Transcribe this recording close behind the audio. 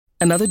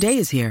Another day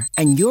is here,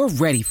 and you're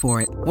ready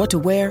for it. What to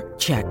wear?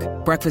 Check.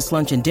 Breakfast,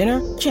 lunch, and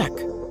dinner? Check.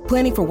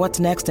 Planning for what's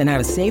next and how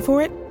to save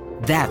for it?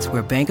 That's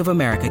where Bank of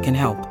America can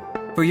help.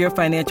 For your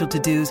financial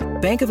to-dos,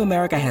 Bank of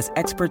America has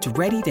experts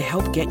ready to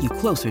help get you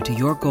closer to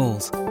your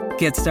goals.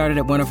 Get started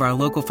at one of our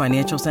local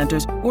financial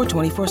centers or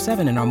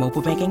 24/7 in our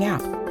mobile banking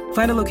app.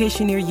 Find a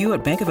location near you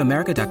at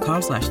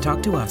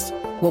bankofamerica.com/talktous.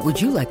 What would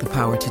you like the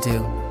power to do?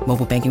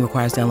 Mobile banking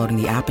requires downloading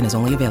the app and is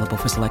only available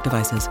for select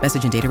devices.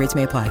 Message and data rates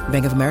may apply.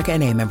 Bank of America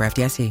N.A., member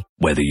FDIC.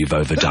 Whether you've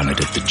overdone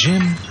it at the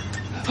gym,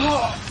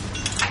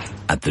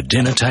 at the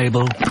dinner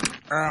table,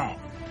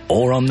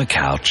 or on the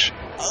couch,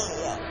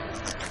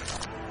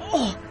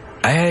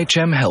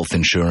 AHM Health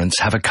Insurance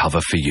have a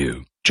cover for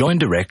you. Join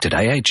direct at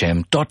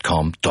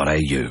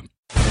ahm.com.au.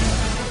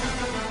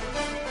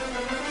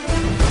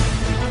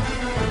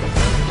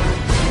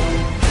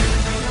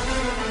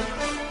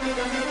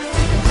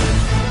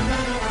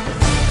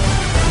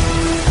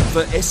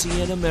 For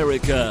SEN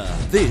America,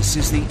 this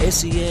is the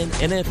SEN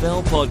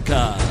NFL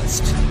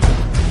Podcast.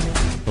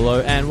 Hello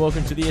and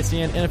welcome to the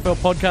SEN NFL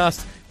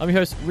Podcast. I'm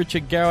your host,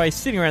 Richard Garraway.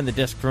 Sitting around the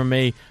desk from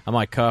me are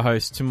my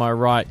co-hosts. To my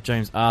right,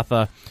 James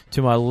Arthur.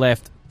 To my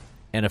left,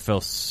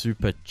 NFL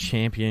Super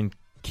Champion,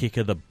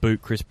 kicker the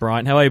boot, Chris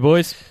Bryant. How are you,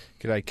 boys?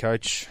 G'day,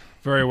 Coach.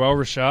 Very well,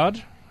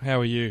 Rashad. How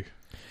are you?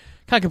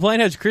 Can't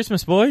complain. How's your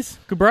Christmas, boys?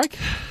 Good break?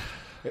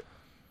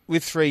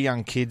 With 3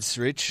 young kids,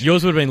 Rich.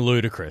 Yours would have been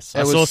ludicrous.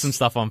 I saw some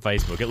stuff on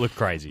Facebook. It looked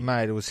crazy.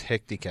 Mate, it was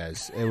hectic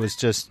as. It was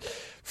just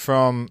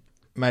from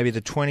maybe the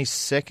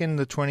 22nd,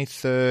 the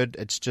 23rd,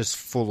 it's just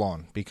full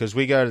on. Because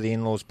we go to the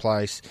in-laws'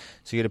 place,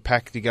 so you got to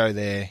pack to go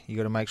there. You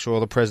got to make sure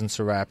all the presents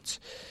are wrapped.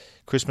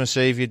 Christmas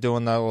Eve, you're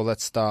doing all that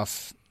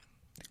stuff.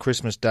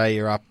 Christmas Day,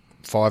 you're up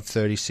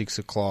 5:30, 6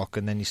 o'clock,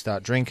 and then you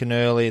start drinking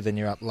early, then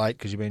you're up late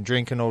because you've been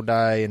drinking all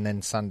day, and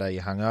then Sunday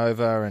you're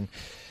hungover. And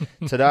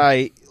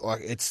today,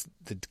 it's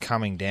the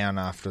coming down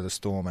after the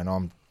storm, and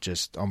I'm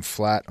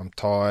flat, I'm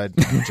tired,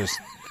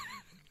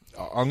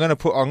 I'm going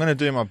to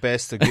do my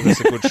best to give us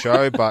a good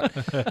show, but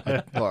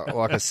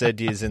like I said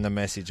to you in the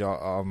message,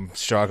 I'm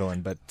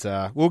struggling,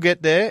 but we'll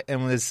get there,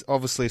 and there's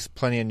obviously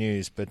plenty of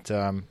news, but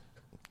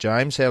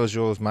James, how was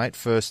yours, mate?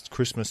 First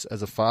Christmas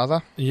as a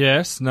father?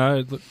 Yes,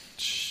 no, look,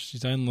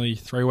 she's only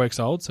 3 weeks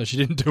old, so she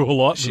didn't do a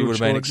lot. She would have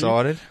been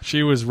excited.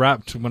 She was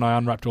wrapped when I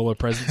unwrapped all her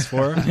presents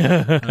for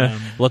her.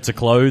 Lots of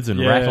clothes and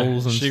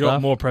rattles and stuff. She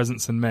got more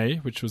presents than me,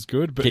 which was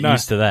good. But Get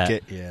used to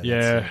that.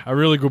 A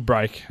really good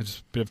break. Just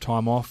a bit of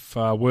time off,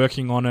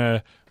 working on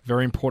a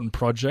very important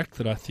project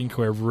that I think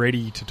we're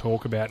ready to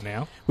talk about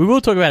now. We will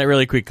talk about it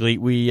really quickly.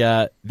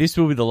 This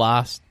will be the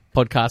last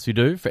podcast we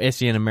do for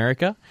SEN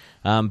America,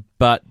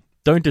 but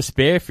don't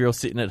despair if you're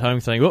sitting at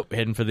home saying,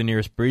 heading for the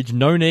nearest bridge.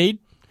 No need,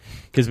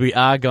 because we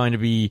are going to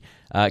be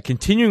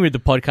continuing with the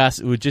podcast.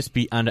 It would just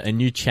be under a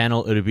new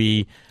channel. It'll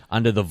be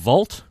under The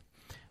Vault,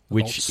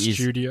 which is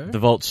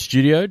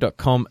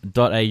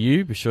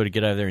thevaultstudio.com.au. Be sure to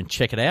get over there and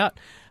check it out.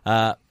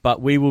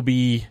 But we will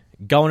be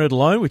going it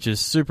alone, which is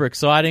super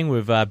exciting.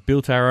 We've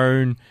built our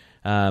own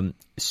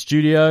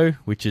studio,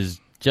 which is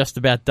just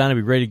about done.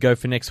 It'll be ready to go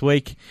for next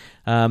week.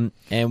 And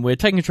we're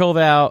taking control of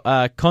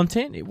our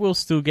content. It will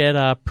still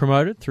get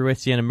promoted through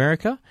SEN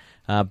America,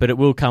 but it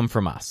will come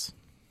from us.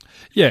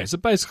 Yeah, so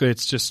basically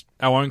it's just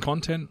our own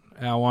content,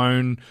 our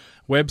own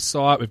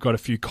website. We've got a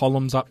few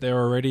columns up there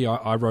already.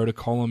 I wrote a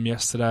column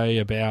yesterday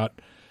about,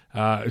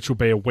 it will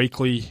be a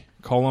weekly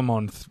column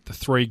on the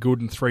 3 good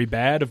and 3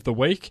 bad of the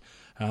week.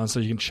 So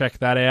you can check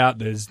that out.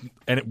 There's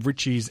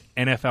Richie's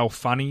NFL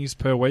funnies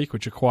per week,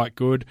 which are quite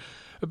good.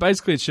 But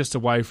basically it's just a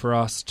way for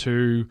us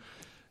to,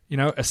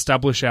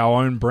 establish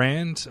our own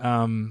brand.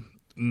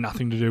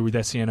 Nothing to do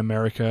with SEN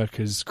America,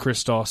 because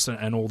Christos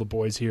and all the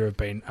boys here have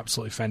been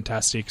absolutely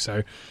fantastic.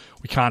 So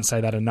we can't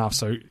say that enough.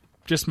 So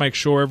just make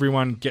sure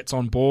everyone gets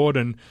on board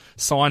and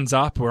signs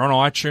up. We're on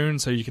iTunes,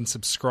 so you can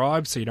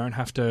subscribe, so you don't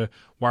have to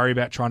worry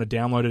about trying to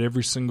download it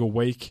every single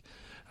week.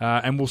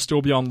 And we'll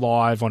still be on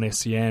live on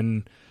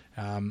SEN,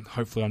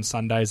 hopefully on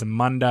Sundays and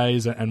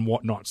Mondays and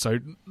whatnot. So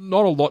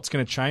not a lot's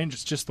going to change.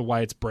 It's just the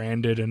way it's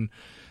branded and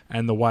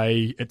the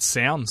way it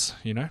sounds,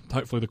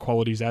 Hopefully the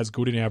quality's as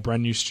good in our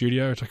brand new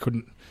studio, which I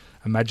couldn't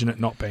imagine it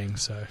not being.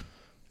 So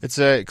it's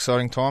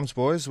exciting times,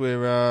 boys.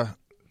 We're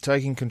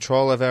taking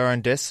control of our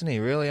own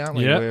destiny, really, aren't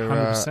we? Yeah, we're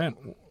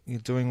 100%. You're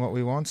doing what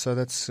we want, so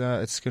that's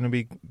it's going to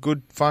be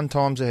good, fun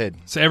times ahead.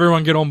 So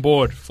everyone get on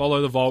board.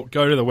 Follow The Vault.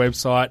 Go to the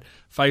website,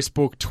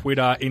 Facebook,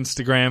 Twitter,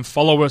 Instagram.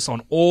 Follow us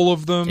on all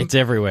of them. It's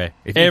everywhere.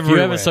 If you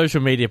have a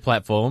social media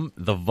platform,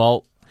 The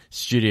Vault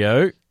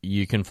Studio,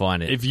 you can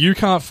find it. If you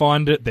can't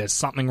find it, there's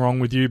something wrong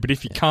with you. But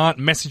if you can't,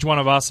 message one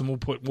of us and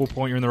we'll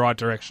point you in the right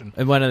direction.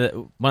 And one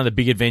of the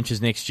big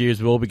adventures next year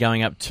is we'll be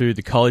going up to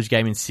the college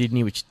game in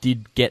Sydney, which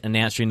did get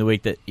announced during the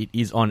week that it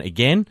is on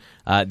again.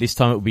 This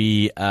time it will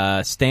be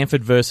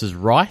Stanford versus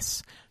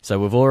Rice. So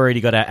we've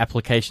already got our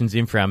applications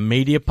in for our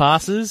media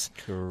passes.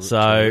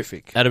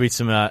 Terrific. That'll be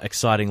some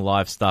exciting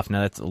live stuff.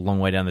 Now that's a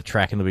long way down the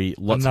track, and there'll be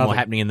lots more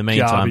happening in the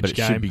meantime, but it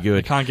should be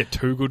good. You can't get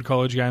 2 good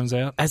college games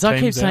out. As I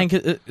keep saying,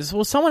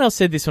 someone else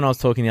said this when I was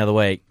talking the other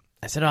week,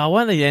 I said,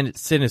 why don't they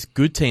send us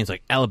good teams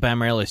like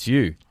Alabama,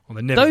 LSU? Well,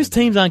 they're never Those gonna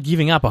do teams aren't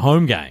giving up a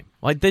home game.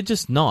 Like, they're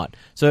just not.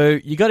 So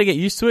you got to get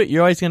used to it.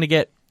 You're always going to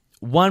get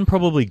one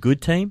probably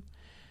good team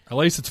At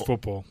least it's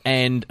football.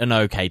 and an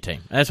okay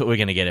team. That's what we're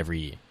going to get every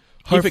year.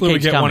 Hopefully we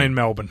keeps get one coming. in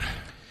Melbourne.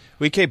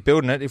 We keep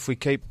building it. If we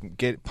keep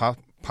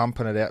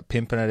pumping it out,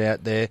 pimping it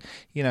out there,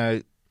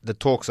 the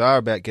talks are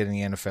about getting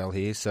the NFL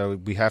here, so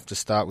we have to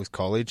start with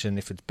college, and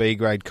if it's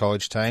B-grade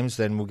college teams,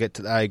 then we'll get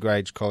to the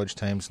A-grade college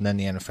teams, and then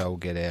the NFL will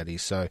get out here.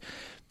 So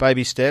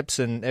baby steps,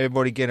 and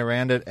everybody get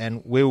around it,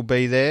 and we'll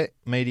be there.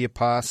 Media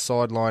pass,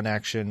 sideline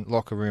action,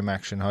 locker room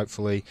action,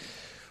 hopefully.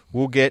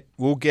 We'll get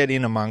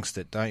in amongst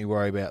it. Don't you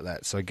worry about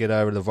that. So get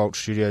over to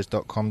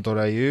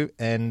vaultstudios.com.au,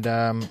 and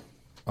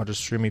I'll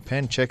just threw my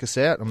pen. Check us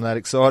out. I'm that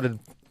excited.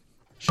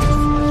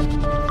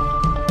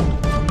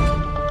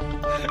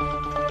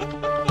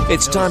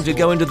 It's time to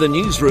go into the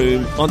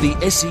newsroom on the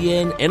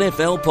SEN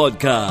NFL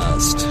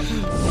podcast.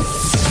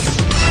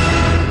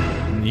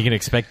 You can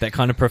expect that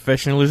kind of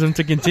professionalism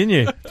to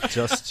continue.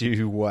 Just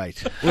you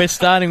wait. We're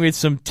starting with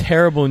some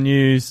terrible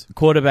news.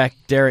 Quarterback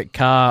Derek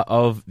Carr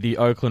of the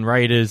Oakland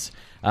Raiders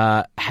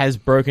has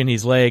broken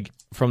his leg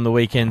from the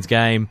weekend's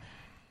game.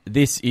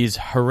 This is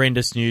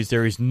horrendous news.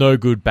 There is no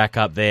good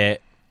backup there.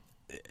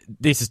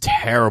 This is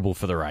terrible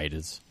for the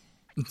Raiders.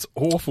 It's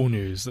awful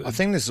news. I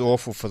think this is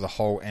awful for the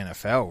whole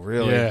NFL,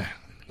 really. Yeah.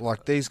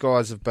 Like, these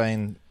guys have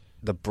been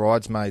the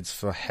bridesmaids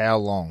for how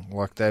long?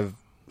 Like, they've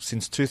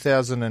since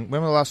 2000 and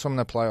when were the last time in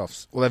the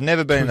playoffs? Well, they've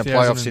never been in the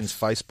playoffs since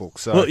Facebook.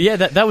 So Well, yeah,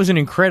 that was an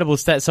incredible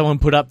stat someone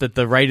put up, that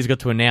the Raiders got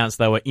to announce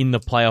they were in the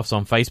playoffs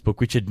on Facebook,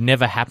 which had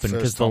never happened,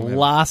 because the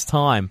last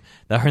time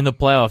they were in the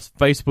playoffs,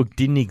 Facebook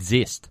didn't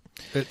exist.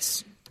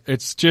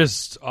 It's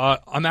just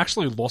I'm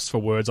actually lost for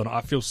words on it.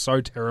 I feel so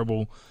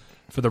terrible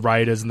for the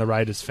Raiders and the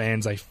Raiders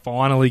fans. They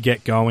finally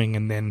get going,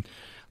 and then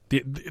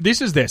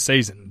this is their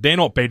season. They're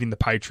not beating the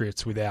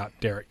Patriots without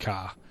Derek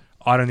Carr.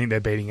 I don't think they're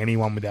beating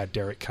anyone without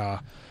Derek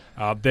Carr.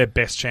 Their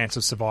best chance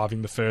of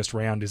surviving the first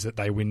round is that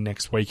they win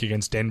next week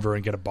against Denver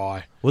and get a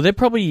bye. Well, they're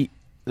probably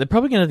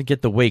going to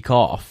get the week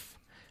off.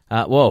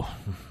 Well,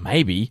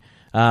 maybe.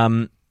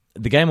 The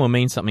game will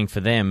mean something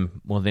for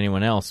them more than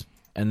anyone else.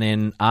 And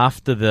then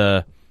after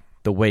the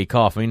week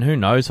off, I mean, who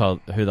knows who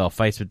they'll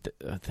face?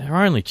 But their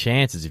only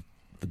chance is if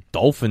the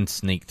Dolphins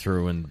sneak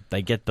through and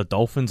they get the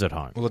Dolphins at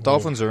home. Well, the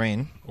Dolphins are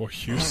in. Or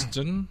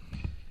Houston.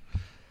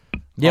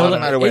 Yeah, no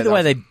matter where either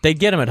way, they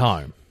get them at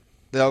home.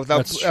 They'll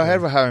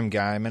have a home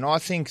game, and I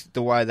think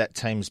the way that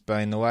team's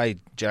been, the way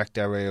Jack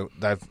Del Rio,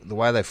 the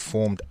way they've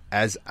formed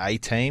as a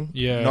team,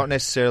 not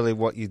necessarily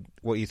what you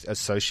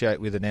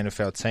associate with an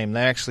NFL team.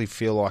 They actually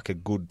feel like a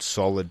good,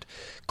 solid,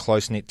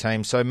 close-knit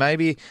team. So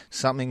maybe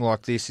something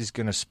like this is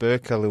going to spur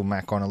Khalil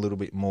Mack on a little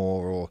bit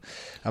more, or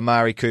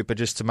Amari Cooper,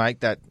 just to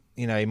make that.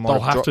 He might they'll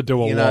have to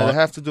do a lot. They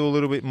have to do a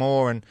little bit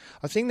more, and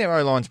I think their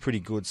O-line's pretty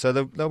good, so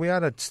they'll be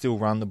able to still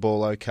run the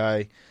ball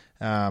okay.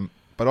 But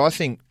I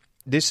think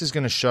this is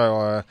going to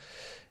show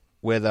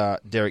whether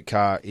Derek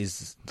Carr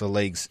is the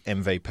league's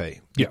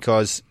MVP.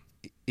 Because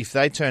if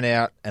they turn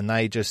out and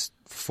they just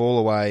fall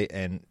away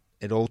and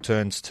it all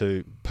turns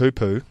to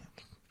poo-poo,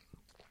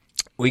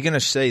 we're going to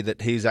see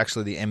that he's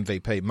actually the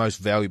MVP, most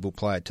valuable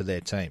player to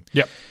their team.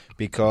 Yep.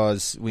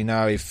 Because we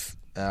know if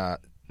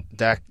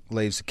Dak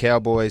leaves the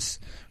Cowboys,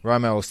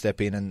 Romo will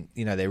step in, and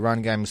their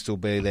run game will still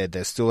be there.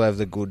 They'll still have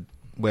the good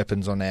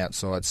weapons on the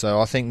outside. So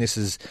I think this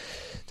is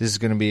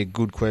going to be a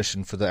good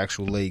question for the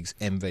actual league's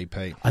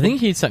MVP. I think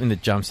here's something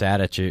that jumps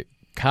out at you.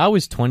 Carr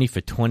was 20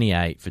 for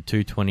 28 for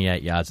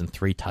 228 yards and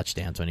 3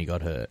 touchdowns when he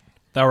got hurt.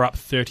 They were up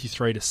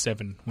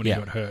 33-7 when he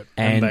got hurt.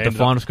 And they the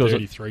final score was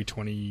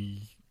 33-25.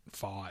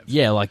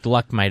 Yeah, like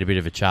Luck made a bit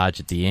of a charge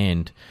at the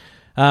end.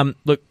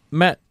 Look,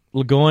 Matt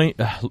McGloin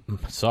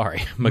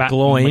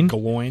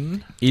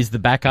is the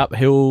backup.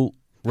 He'll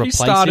replace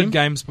he started him.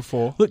 games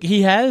before. Look,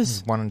 he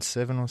has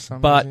 1-7 or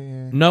something. But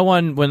no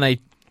one,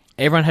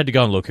 everyone had to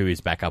go and look who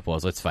his backup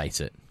was, let's face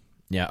it.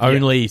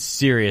 Only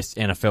serious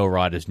NFL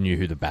writers knew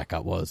who the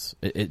backup was.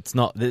 It's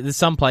not. There's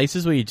some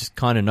places where you just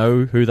kind of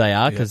know who they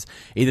are because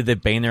either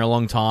they've been there a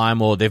long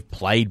time or they've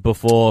played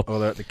before. Or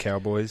they're at the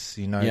Cowboys,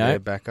 their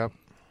backup.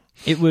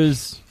 It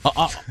was,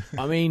 I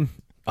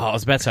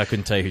was about to say I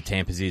couldn't tell you who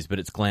Tampa's is, but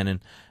it's Glennon.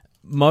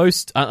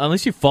 Most,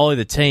 unless you follow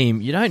the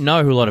team, you don't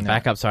know who a lot of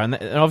backups are, and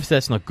obviously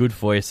that's not good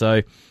for you.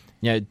 So,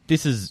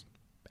 this is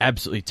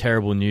absolutely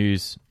terrible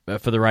news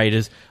for the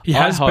Raiders. He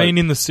has been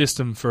in the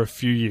system for a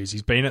few years.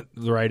 He's been at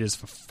the Raiders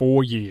for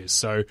 4 years.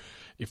 So,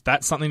 if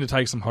that's something to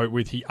take some hope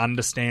with, he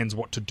understands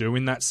what to do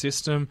in that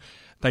system.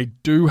 They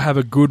do have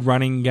a good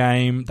running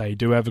game. They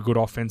do have a good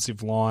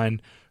offensive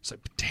line. So,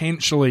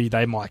 potentially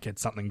they might get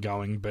something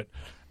going, but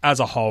as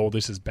a whole,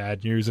 this is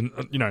bad news. And,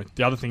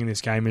 the other thing in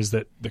this game is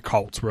that the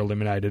Colts were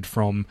eliminated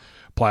from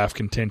playoff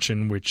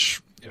contention,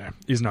 which,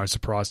 is no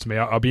surprise to me.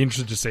 I'll be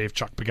interested to see if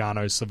Chuck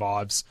Pagano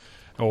survives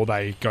or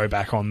they go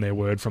back on their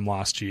word from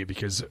last year,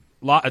 because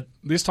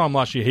this time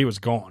last year he was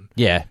gone.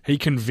 Yeah. He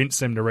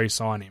convinced them to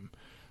re-sign him.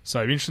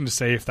 So it'll be interesting to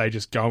see if they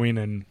just go in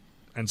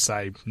and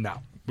say,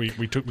 no, We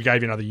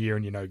gave you another year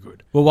and you're no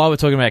good. Well, while we're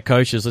talking about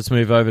coaches, let's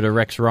move over to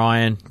Rex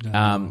Ryan.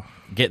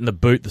 Getting the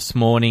boot this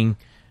morning.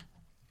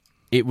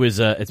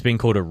 It's been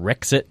called a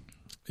Rexit.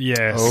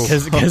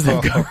 Yes. Because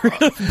they've got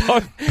rid of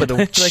both.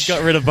 They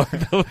got rid of both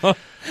of them.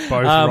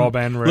 Both Rob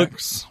and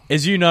Rex. Look,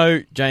 as you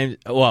know, James,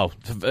 well,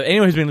 for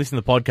anyone who's been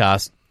listening to the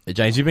podcast,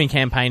 James, you've been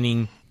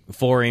campaigning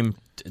for him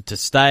to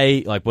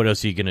stay. Like, what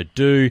else are you going to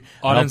do?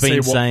 I don't see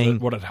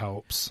what it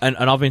helps. And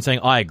I've been saying,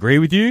 I agree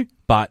with you,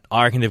 but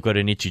I reckon they've got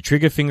an itchy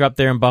trigger finger up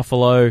there in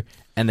Buffalo,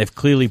 and they've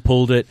clearly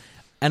pulled it.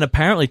 And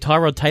apparently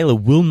Tyrod Taylor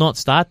will not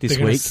start this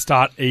They're week.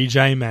 Start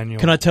EJ Manuel.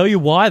 Can I tell you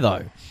why,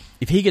 though?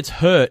 If he gets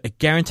hurt, it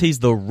guarantees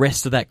the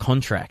rest of that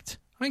contract.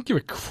 I don't give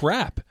a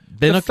crap.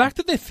 The fact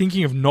that they're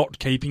thinking of not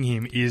keeping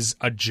him is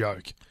a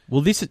joke.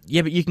 Well, but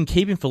you can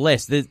keep him for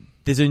less.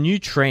 There's a new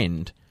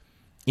trend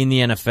in the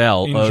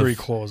NFL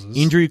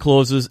injury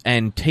clauses,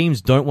 and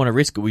teams don't want to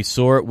risk it. We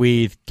saw it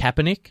with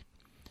Kaepernick.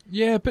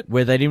 Yeah, but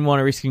where they didn't want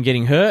to risk him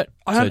getting hurt.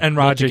 And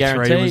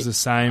RG3 was the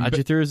same.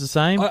 RG3 was the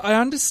same. I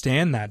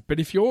understand that, but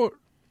if you're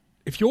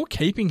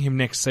keeping him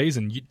next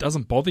season, it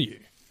doesn't bother you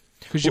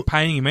because you're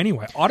paying him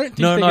anyway. I don't think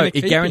they're going to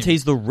keep him. It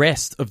guarantees the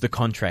rest of the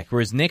contract.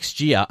 Whereas next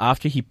year,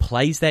 after he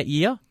plays that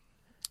year,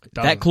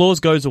 that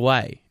clause goes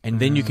away, and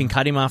then you can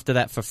cut him after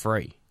that for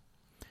free.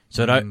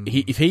 So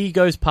if he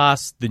goes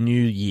past the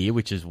new year,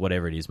 which is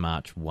whatever it is,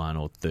 March 1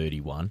 or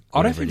 31.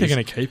 I don't think they're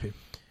going to keep him.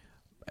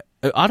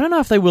 I don't know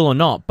if they will or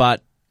not,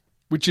 but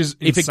which is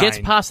if insane. it gets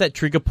past that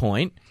trigger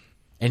point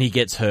and he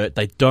gets hurt,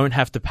 they don't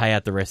have to pay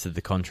out the rest of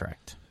the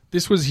contract.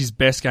 This was his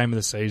best game of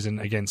the season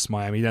against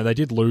Miami. Now, they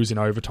did lose in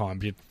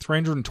overtime. He had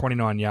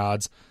 329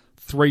 yards,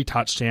 3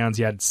 touchdowns.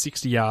 He had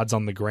 60 yards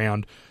on the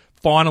ground.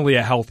 Finally,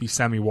 a healthy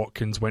Sammy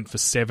Watkins went for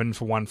 7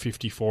 for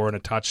 154 and a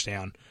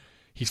touchdown.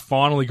 He's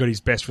finally got his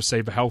best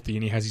receiver healthy,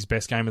 and he has his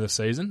best game of the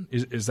season.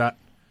 Does that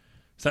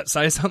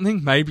say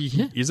something? Maybe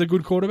he is a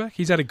good quarterback.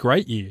 He's had a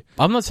great year.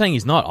 I'm not saying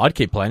he's not. I'd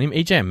keep playing him.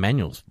 EJ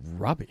Manuel's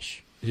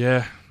rubbish.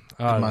 Yeah.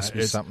 There must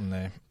be something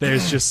there.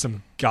 There's just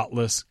some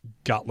gutless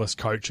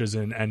coaches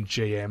and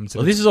GMs.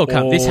 Well,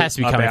 this has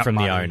to be coming from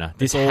the owner.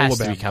 This has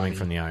to be coming money.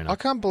 from the owner. I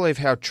can't believe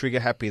how trigger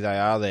happy they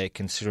are there,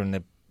 considering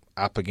they're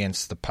up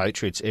against the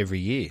Patriots every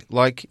year.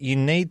 Like, you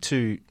need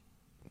to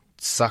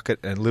suck it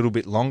a little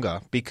bit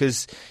longer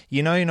because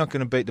you know you're not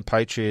going to beat the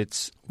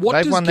Patriots.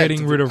 What does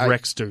getting rid of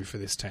Rex do for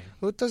this team?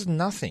 Well, it does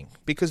nothing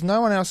because no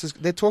one else is.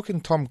 They're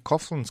talking Tom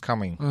Coughlin's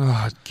coming.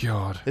 Oh,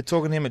 God. They're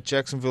talking him at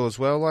Jacksonville as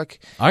well.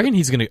 Like, I reckon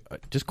he's going to,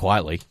 just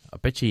quietly, I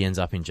bet you he ends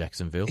up in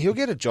Jacksonville. He'll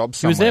get a job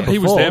He was somewhere.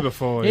 there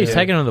before. Yeah, he's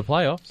taken on the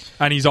playoffs.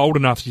 And he's old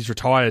enough, he's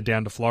retired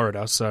down to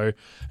Florida, so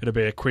it'll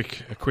be a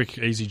quick,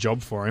 easy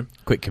job for him.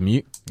 Quick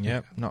commute.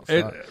 Yeah, not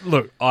far.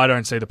 Look, I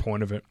don't see the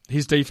point of it.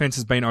 His defense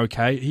has been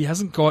okay. He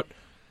hasn't got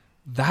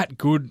that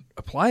good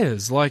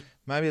players. Like,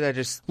 maybe they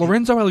just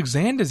Lorenzo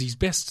Alexander's his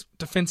best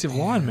defensive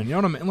lineman. You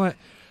know what I mean? Like,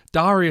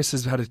 Darius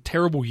has had a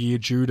terrible year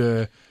due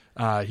to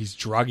his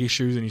drug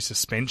issues and his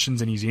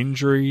suspensions and his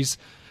injuries.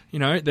 You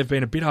know, they've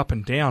been a bit up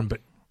and down,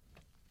 but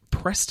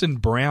Preston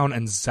Brown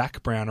and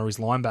Zach Brown are his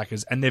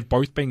linebackers, and they've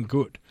both been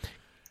good.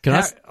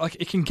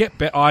 It can get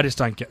better. I just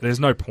don't get. There's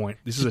no point.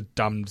 This is a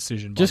dumb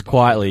decision. Just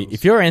quietly,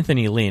 if you're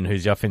Anthony Lynn,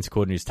 who's the offensive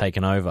coordinator who's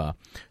taken over,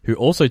 who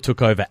also took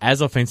over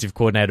as offensive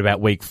coordinator about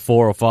week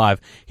 4 or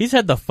 5, he's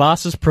had the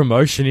fastest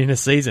promotion in a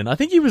season. I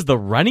think he was the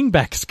running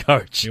backs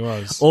coach. He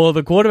was. Or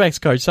the quarterbacks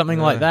coach, something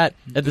like that,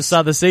 at the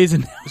start of the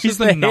season. This is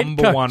the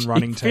number one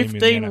running team in the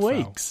 15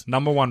 NFL. weeks.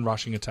 Number one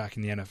rushing attack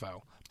in the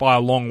NFL. By a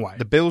long way.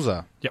 the Bills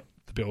are. Yep,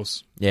 the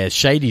Bills. Yeah,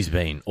 Shady's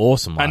been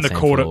awesome last And the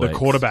handful of weeks.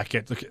 quarterback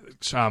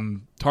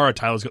Tyrod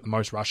Taylor's got the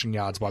most rushing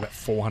yards by about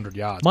 400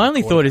 yards. My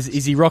only thought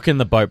is he rocking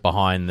the boat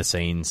behind the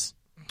scenes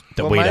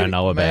that we don't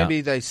know about?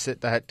 Maybe they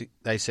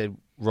said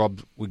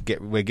Rob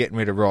we're getting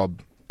rid of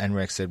Rob, and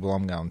Rex said, "Well,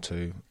 I'm going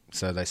to."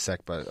 So they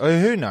sacked both. Oh,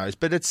 who knows?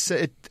 But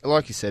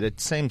like you said, it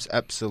seems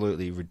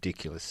absolutely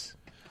ridiculous.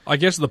 I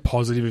guess the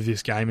positive of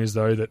this game is,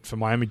 though, that for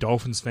Miami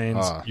Dolphins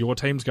fans, your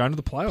team's going to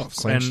the playoffs.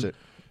 Clinched it.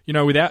 You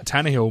know, without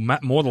Tannehill,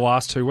 Matt Moore the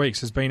last 2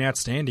 weeks has been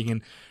outstanding,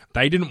 and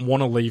they didn't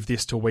want to leave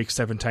this till week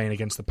 17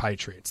 against the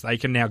Patriots. They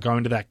can now go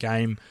into that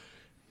game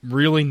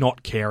really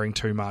not caring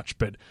too much.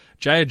 But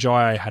Jay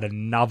Ajayi had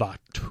another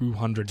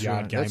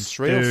 200-yard game.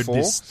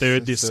 That's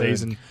third this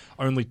season.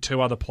 Only 2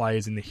 other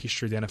players in the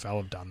history of the NFL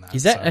have done that.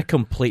 Is that a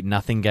complete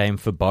nothing game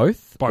for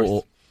both?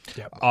 Both.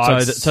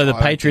 Yep. So the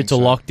Patriots are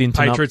locked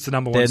into Patriots the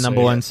number one seed.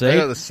 number one seed. They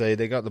got the seed.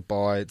 They got the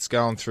bye. It's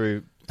going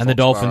through. And the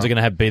Dolphins are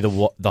going to be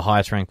the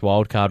highest ranked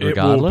wild card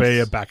regardless. It will be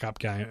a backup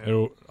game.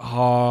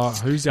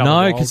 Who's the other No,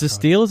 wild because the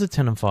card? Steelers are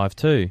 10-5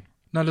 too.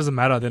 No, it doesn't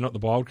matter. They're not the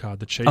wild card.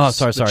 The Chiefs.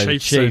 Oh, sorry. The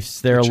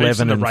Chiefs. They're the Chiefs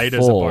 11 and the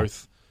Raiders 4. are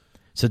both.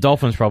 So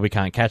Dolphins probably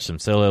can't catch them.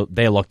 So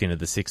they're locked into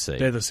the 6th seed.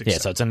 They're the 6th Yeah,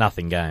 seed. so it's a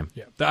nothing game.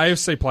 Yeah, the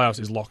AFC playoffs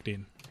is locked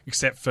in,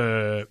 except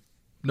for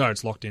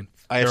it's locked in.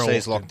 AFC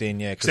is locked in,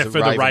 yeah. Except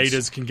for the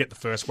Raiders can get the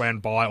first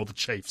round bye, or the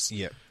Chiefs.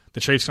 Yeah. The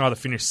Chiefs can either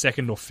finish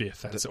 2nd or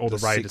 5th, or the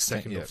Raiders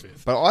 2nd or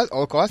 5th.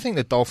 But I think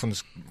the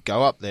Dolphins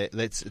go up there.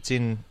 It's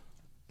in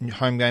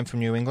home game from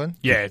New England.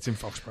 Yeah, it's in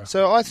Foxborough.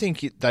 So I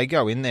think they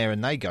go in there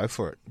and they go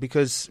for it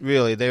because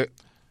really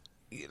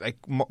they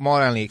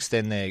might only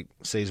extend their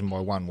season by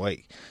 1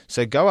 week.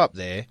 So go up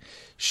there,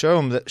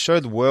 show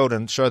the world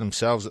and show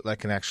themselves that they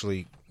can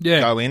actually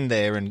go in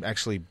there and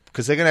actually,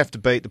 because they're going to have to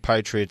beat the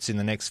Patriots in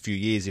the next few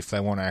years if they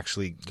want to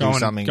actually do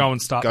something, go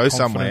and start go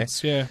somewhere.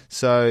 Yeah.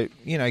 So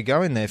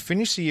go in there,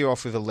 finish the year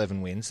off with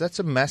 11 wins. That's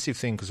a massive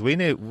thing because we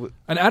need.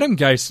 And Adam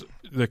Gase,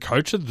 the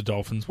coach of the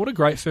Dolphins, what a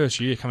great first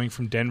year coming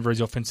from Denver as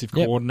the offensive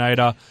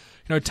coordinator.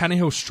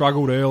 Tannehill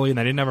struggled early and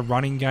they didn't have a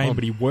running game,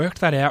 but he worked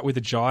that out with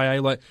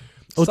Ajayi.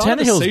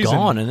 Tannehill's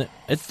gone,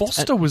 and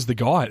Foster was the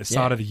guy at the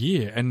start of the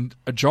year, and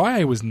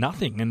Ajayi was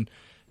nothing, and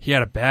he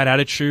had a bad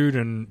attitude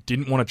and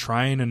didn't want to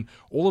train, and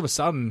all of a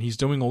sudden he's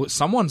doing all this.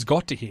 Someone's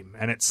got to him,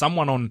 and it's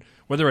someone on,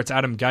 whether it's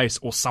Adam Gase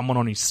or someone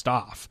on his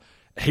staff,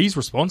 he's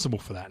responsible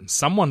for that, and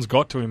someone's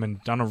got to him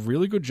and done a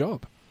really good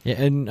job.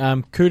 Yeah,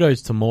 and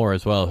kudos to Moore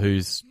as well,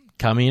 who's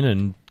come in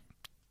and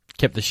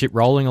kept the ship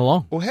rolling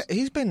along. Well,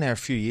 he's been there a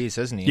few years,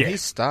 hasn't he? Yeah. He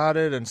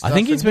started and stuff. I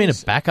think he's been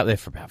a backup there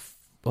for about.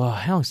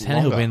 How long's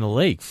Tannehill been in the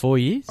league? 4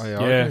 years? Oh,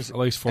 at least 4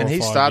 or 5 years. And he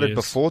started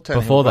before Tannehill.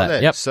 Before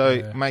that, yep.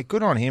 So, mate,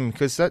 good on him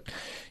because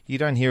you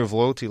don't hear of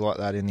loyalty like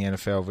that in the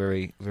NFL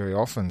very, very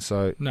often.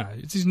 So no,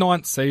 it's his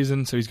 9th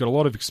season, so he's got a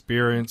lot of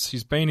experience.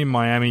 He's been in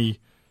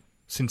Miami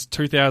since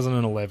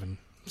 2011,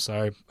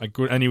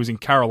 and he was in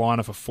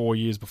Carolina for 4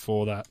 years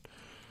before that.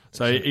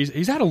 So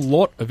he's had a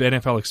lot of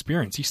NFL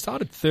experience. He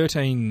started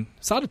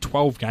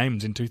 12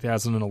 games in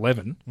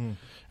 2011, and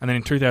then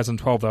in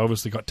 2012 they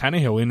obviously got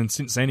Tannehill in, and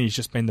since then he's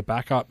just been the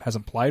backup,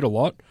 hasn't played a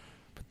lot.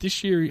 But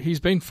this year he's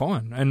been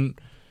fine,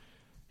 and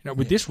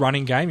with this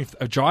running game, if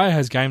Ajayi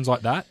has games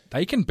like that,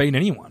 they can beat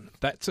anyone.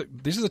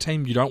 This is a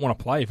team you don't want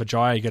to play if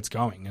Ajayi gets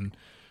going, and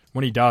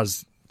when he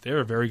does, they're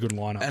a very good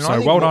lineup. And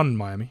so well done,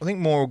 Miami. I think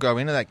Moore will go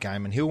into that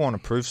game and he'll want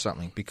to prove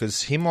something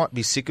because he might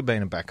be sick of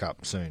being a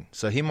backup soon.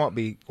 So he might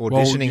be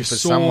auditioning for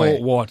somewhere. You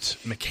saw what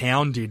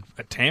McCown did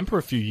at Tampa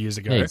a few years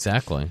ago. Yeah,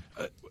 exactly.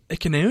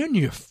 It can earn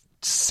you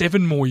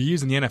 7 more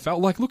years in the NFL.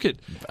 Like, look at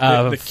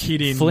the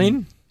kid in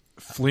Flynn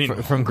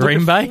from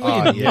Green Bay.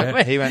 Oh,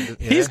 yeah.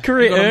 His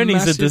career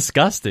earnings are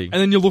disgusting. And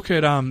then you look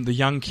at the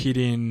young kid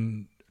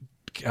in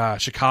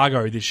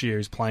Chicago this year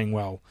who's playing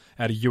well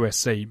out of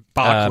USC,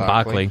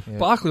 Barkley. Yeah.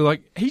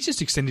 Barkley, he's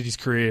just extended his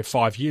career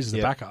 5 years as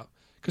a backup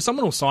because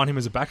someone will sign him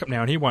as a backup now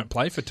and he won't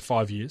play for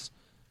 5 years.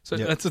 So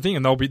that's the thing,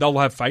 and they'll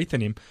have faith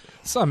in him.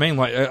 So I mean,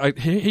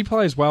 he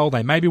plays well.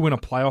 They maybe win a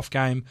playoff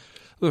game.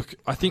 Look,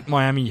 I think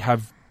Miami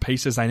have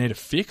pieces they need to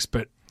fix,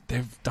 but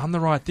they've done the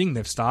right thing.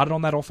 They've started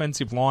on that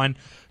offensive line.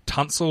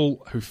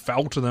 Tunsil, who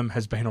fell to them,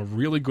 has been a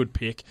really good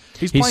pick.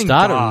 He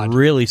started guard.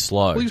 really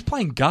slow. Well, he was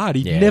playing guard.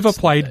 He'd never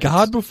played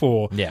guard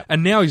before. Yeah.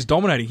 And now he's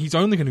dominating. He's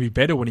only going to be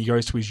better when he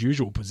goes to his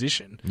usual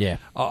position. Yeah.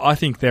 I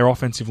think their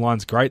offensive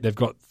line's great. They've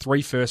got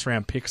 3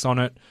 first-round picks on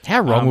it.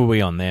 How wrong were we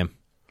on them?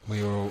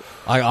 We were all...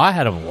 I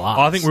had them last.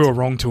 I think we were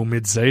wrong till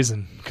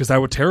mid-season because they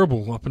were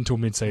terrible up until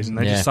mid-season.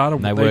 They just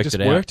started. They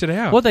worked it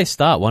out. What'd they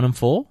start?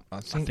 1-4?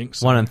 I think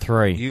so.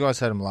 1-3. You guys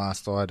had them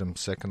last. I had them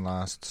second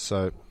last.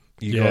 So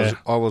you guys,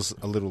 I was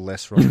a little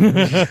less wrong.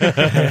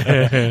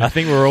 I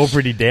think we're all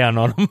pretty down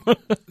on them.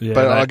 But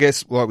I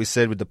guess, like we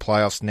said, with the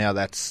playoffs now,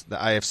 that's the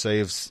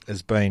AFC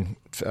has been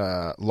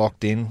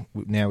locked in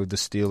now with the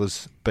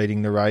Steelers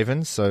beating the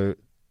Ravens. So.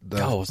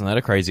 Wasn't that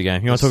a crazy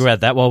game? You want to talk about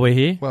that while we're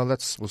here? Well,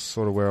 was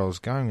sort of where I was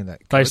going with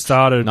that. They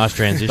started nice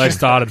transition. They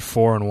started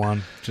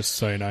 4-1, just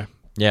so you know.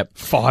 Yep,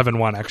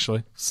 5-1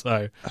 actually.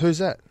 So who's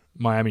that?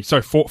 Miami. So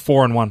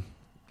 4-1.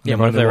 Yeah,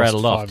 what have they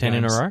rattled off? 10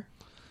 in a row.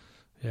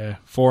 Yeah,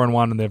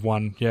 4-1, and they've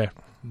won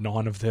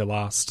 9 of their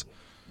last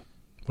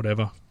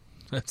whatever.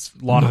 That's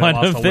line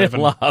of their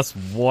last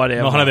 11.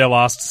 Whatever. 9 of their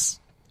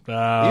last. You're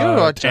all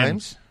right, 10.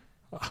 James.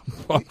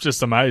 I'm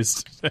just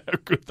amazed how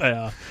good they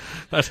are.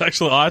 That's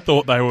actually, I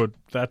thought they would.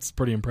 That's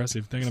pretty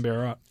impressive. They're going to be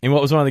all right. In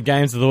what was one of the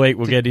games of the week,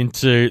 we'll get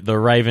into the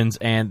Ravens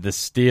and the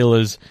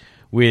Steelers,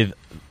 with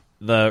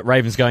the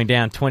Ravens going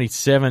down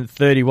 27-31.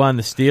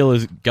 The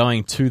Steelers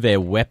going to their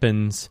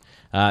weapons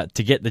to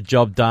get the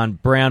job done.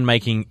 Brown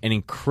making an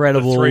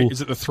incredible...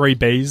 Is it the 3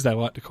 Bs they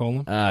like to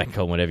call them?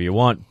 Call them whatever you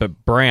want.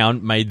 But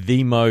Brown made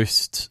the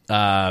most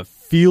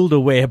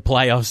field-aware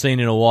play I've seen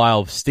in a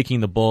while, sticking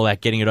the ball out,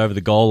 getting it over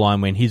the goal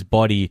line when his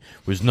body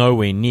was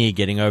nowhere near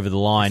getting over the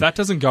line. If that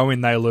doesn't go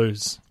in, they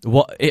lose.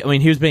 He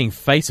was being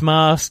face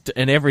masked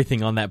and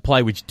everything on that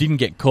play, which didn't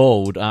get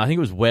called. I think it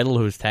was Weddle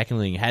who was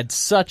tackling. Had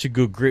such a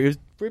good grip. He was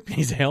ripping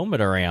his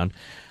helmet around.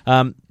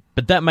 But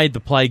that made the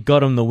play,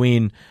 got him the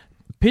win.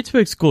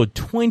 Pittsburgh scored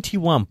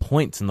 21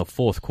 points in the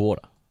fourth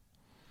quarter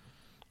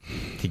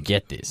to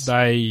get this.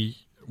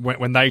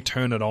 When they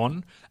turn it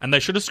on, and they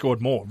should have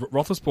scored more.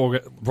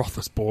 Roethlisberger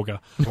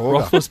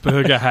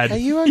had... Are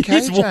you okay,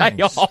 He's way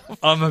James? off.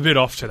 I'm a bit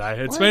off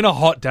today. It's been a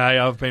hot day.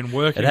 I've been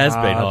working hard. It has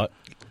been hot.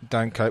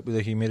 Don't cope with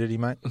the humidity,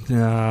 mate.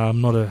 Nah,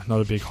 I'm not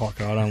a big hot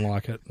guy. I don't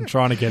like it. I'm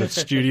trying to get a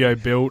studio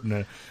built and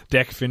a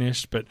deck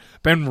finished, but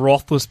Ben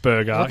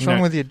Roethlisberger... What's wrong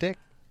with your deck?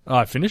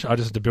 I finished. I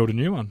just had to build a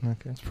new one.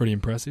 Okay. It's pretty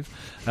impressive.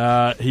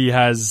 He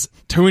has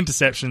 2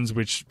 interceptions,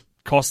 which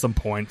cost them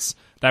points.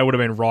 They would have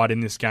been right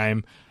in this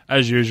game.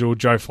 as usual,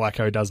 Joe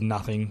Flacco does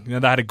nothing.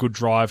 They had a good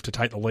drive to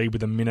take the lead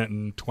with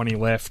 1:20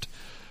 left,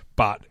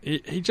 but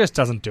he just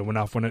doesn't do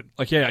enough when it...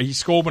 he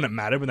scored when it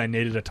mattered, when they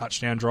needed a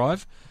touchdown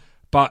drive,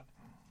 but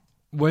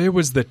where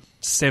was the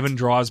 7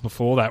 drives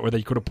before that where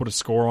they could have put a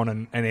score on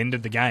and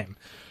ended the game?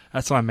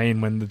 That's what I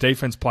mean. When the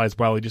defense plays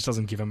well, he just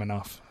doesn't give them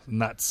enough.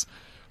 And that's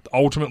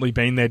ultimately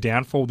been their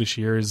downfall this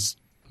year, is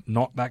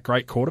not that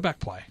great quarterback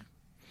play.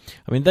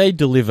 I mean, they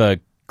deliver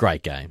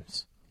great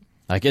games.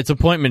 It's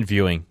appointment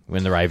viewing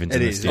when the Ravens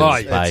and the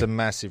Steelers play. It's a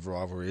massive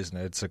rivalry, isn't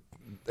it?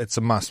 It's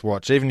a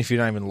must-watch. Even if you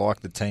don't even like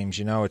the teams,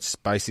 it's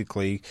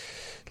basically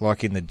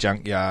like in the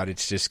junkyard.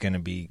 It's just going to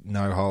be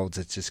no holds.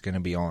 It's just going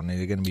to be on.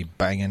 They're going to be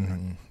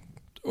banging.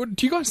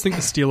 Do you guys think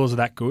the Steelers are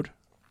that good?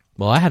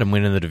 Well, I had them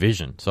winning the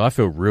division, so I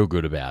feel real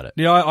good about it.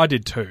 Yeah, I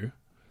did too.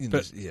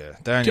 But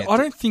I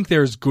don't think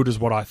they're as good as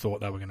what I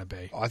thought they were going to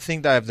be. I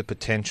think they have the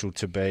potential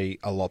to be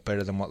a lot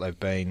better than what they've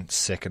been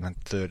third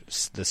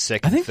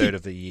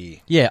of the year.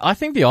 Yeah, I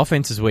think the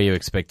offense is where you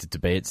expect it to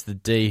be. It's the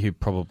D who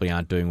probably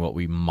aren't doing what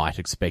we might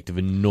expect of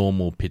a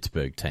normal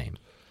Pittsburgh team.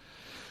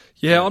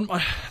 Yeah,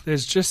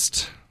 there's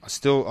just...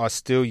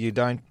 you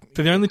don't...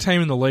 They're the only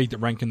team in the league that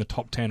rank in the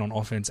top 10 on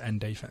offense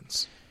and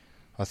defense.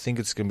 I think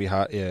it's going to be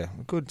hard. Yeah,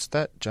 good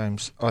stat,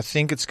 James. I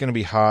think it's going to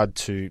be hard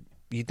to...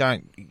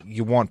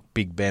 You want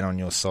Big Ben on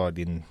your side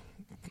in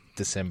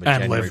December,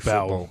 and January Lev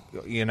football.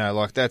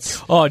 Bell.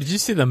 That's... Oh, did you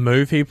see the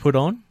move he put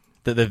on?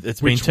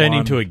 It's been turned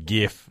into a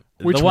GIF.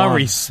 Which the one where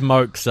he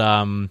smokes...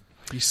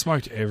 He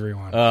smoked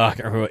everyone. I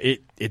can't remember.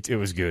 It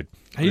was good.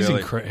 He's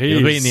really? incredible.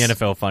 He'll be in the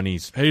NFL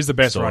funnies. He's the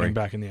best Sorry. running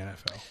back in the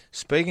NFL.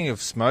 Speaking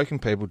of smoking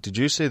people, did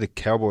you see the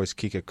Cowboys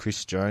kicker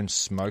Chris Jones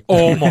smoke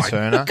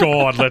Turner?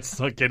 God, let's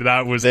not get to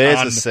that. There's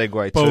a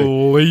segue too.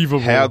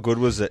 Unbelievable. How good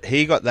was it?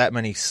 He got that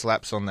many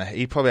slaps on the...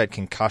 He probably had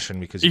concussion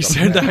because... He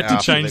said they had to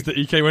change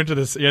He went to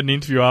this... He had an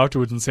interview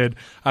afterwards and said,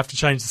 I have to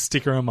change the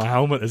sticker on my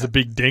helmet. There's a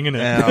big ding in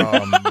it.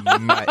 Oh,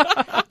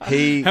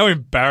 mate. How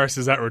embarrassed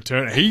is that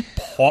return? He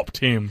popped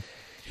him.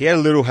 He had a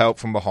little help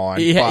from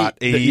behind,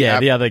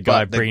 the other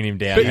guy bringing him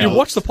down. But you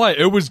watch the play;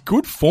 it was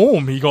good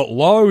form. He got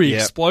low, he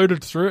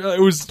exploded through. It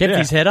was kept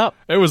his head up.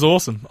 It was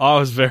awesome. I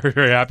was very,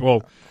 very happy.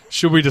 Well,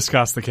 should we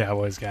discuss the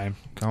Cowboys game?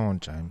 Come on,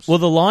 James. Well,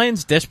 the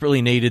Lions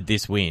desperately needed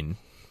this win,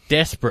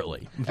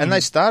 desperately, and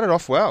they started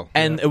off well.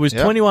 And it was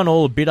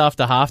 21-all a bit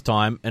after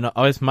halftime. And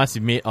I must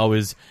admit, I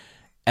was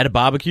at a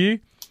barbecue.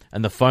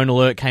 And the phone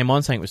alert came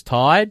on saying it was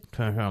tied.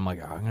 I'm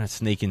like, I'm going to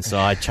sneak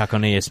inside, chuck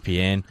on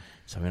ESPN.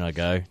 So in I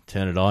go,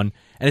 turn it on.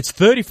 And it's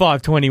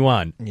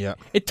 35-21. Yeah.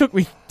 It took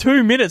me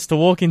 2 minutes to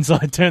walk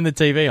inside, turn the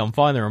TV on,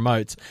 find the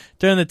remotes,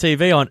 turn the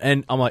TV on,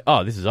 and I'm like,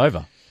 oh, this is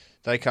over.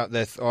 They cut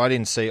their...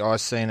 I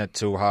seen it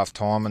till half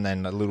time and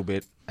then a little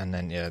bit, and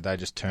then, they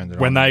just turned it on.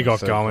 When they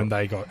got going,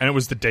 and it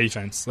was the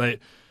defense. They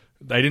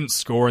didn't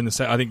score in the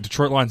set. I think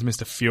Detroit Lions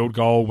missed a field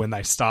goal when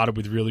they started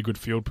with really good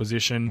field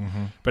position.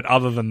 Mm-hmm. But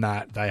other than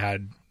that, they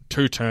had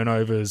 2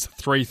 turnovers,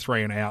 3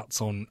 3-and-outs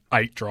on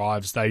 8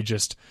 drives. They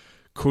just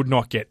could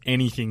not get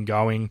anything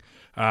going.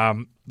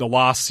 The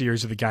last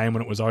series of the game,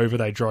 when it was over,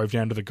 they drove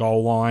down to the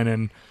goal line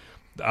and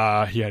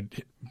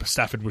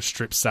Stafford was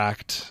strip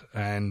sacked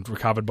and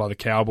recovered by the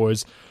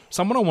Cowboys.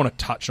 Someone I want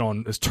to touch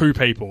on, there's 2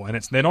 people,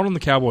 and they're not on the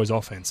Cowboys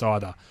offense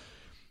either.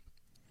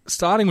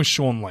 Starting with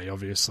Sean Lee,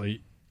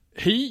 obviously.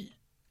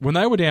 When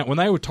they were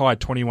tied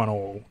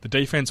 21-all, the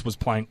defense was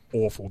playing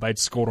awful. They'd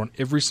scored on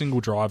every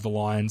single drive, the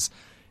Lions.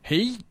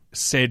 He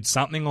said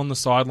something on the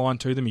sideline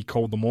to them. He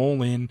called them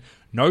all in,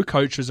 no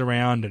coaches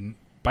around, and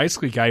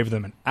basically gave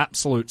them an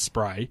absolute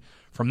spray.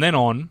 From then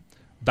on,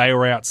 they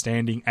were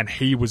outstanding, and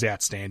he was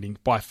outstanding.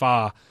 By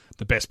far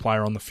the best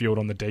player on the field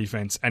on the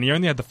defense. And he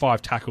only had the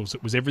 5 tackles.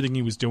 It was everything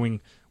he was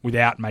doing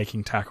without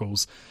making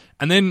tackles.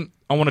 And then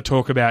I want to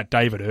talk about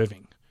David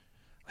Irving.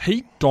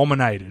 He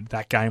dominated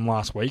that game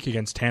last week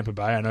against Tampa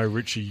Bay. I know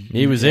Richie...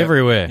 He was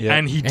everywhere. Yeah.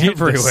 And he did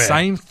the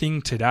same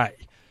thing today.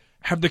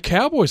 Have the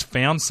Cowboys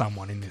found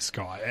someone in this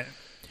guy?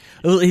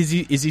 Well, is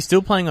he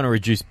still playing on a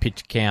reduced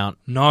pitch count?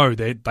 No,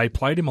 they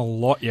played him a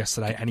lot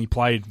yesterday, and he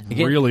played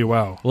really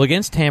well. Well,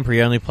 against Tampa,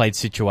 he only played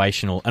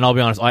situational. And I'll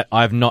be honest,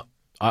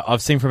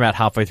 I've seen from about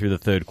halfway through the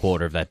third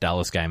quarter of that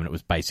Dallas game, and it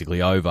was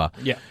basically over.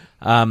 Yeah.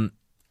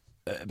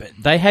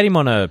 They had him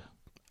on a...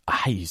 I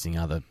hate using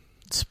other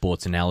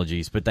sports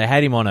analogies, but they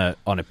had him on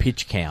a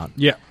pitch count.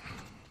 Yeah.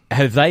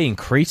 Have they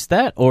increased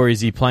that, or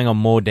is he playing on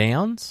more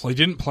downs? Well, he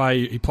didn't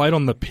play. He played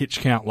on the pitch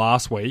count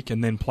last week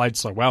and then played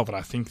so well that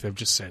I think they've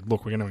just said,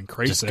 look, we're going to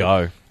increase it. Just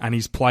go. And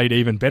he's played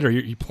even better.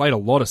 He played a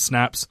lot of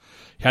snaps.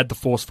 He had the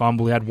forced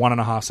fumble. He had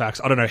 1.5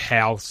 sacks. I don't know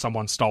how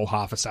someone stole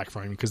half a sack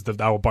from him because they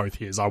were both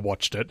his. I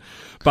watched it.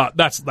 But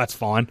that's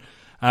fine.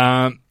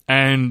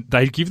 And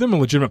they give them a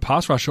legitimate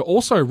pass rusher.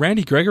 Also,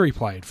 Randy Gregory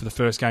played for the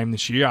first game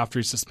this year after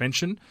his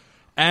suspension.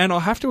 And I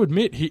have to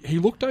admit, he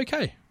looked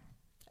okay.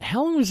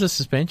 How long was the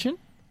suspension?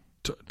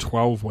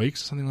 12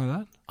 weeks, something like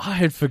that. I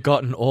had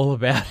forgotten all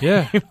about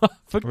Yeah. him.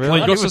 Well,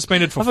 he got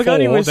suspended for 4,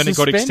 then he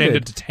got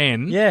extended to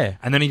 10, Yeah.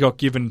 and then he got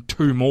given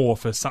 2 more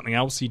for something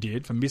else he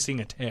did, for missing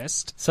a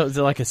test. So it was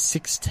like a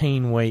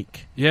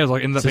 16-week. Yeah, it was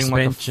like ended up being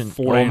like a suspension,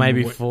 14, or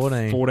maybe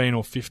 14. 14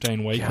 or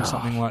 15 week or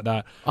something like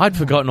that. I'd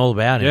forgotten all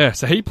about him. Yeah,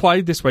 so he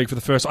played this week for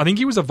the first. I think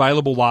he was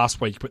available last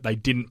week, but they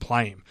didn't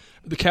play him.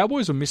 The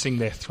Cowboys were missing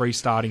their 3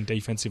 starting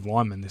defensive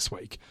linemen this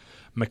week: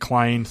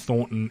 McLean,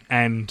 Thornton,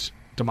 and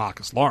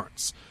DeMarcus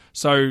Lawrence.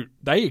 So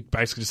they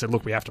basically just said,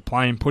 look, we have to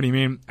play him, put him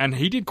in, and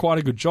he did quite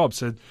a good job.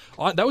 So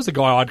that was the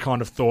guy I'd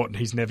kind of thought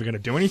he's never going to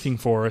do anything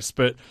for us.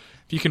 But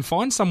if you can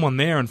find someone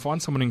there and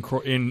find someone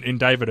in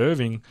David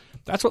Irving,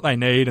 that's what they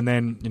need. And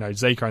then,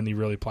 Zeke only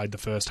really played the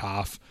first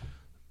half,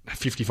 a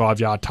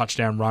 55-yard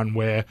touchdown run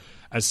where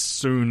as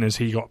soon as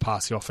he got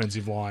past the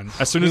offensive line,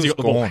 as soon as he got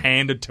the ball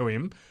handed to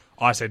him,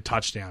 I said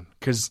touchdown,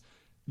 because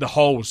the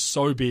hole was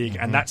so big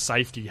and that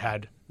safety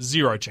had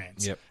zero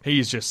chance. Yep. He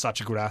is just such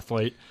a good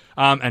athlete.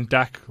 And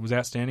Dak was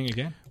outstanding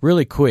again.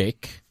 Really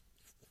quick,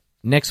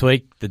 next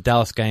week the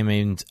Dallas game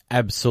means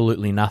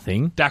absolutely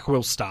nothing. Dak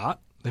will start.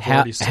 They've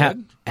already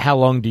said. How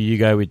long do you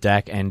go with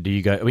Dak, and do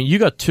you go... I mean, you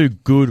got 2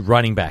 good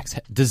running backs.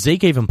 Does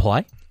Zeke even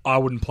play? I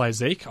wouldn't play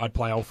Zeke. I'd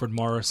play Alfred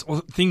Morris.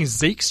 Well, the thing is,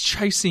 Zeke's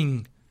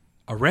chasing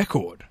a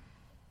record.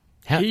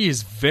 He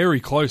is very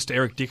close to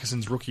Eric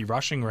Dickerson's rookie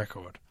rushing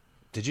record.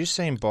 Did you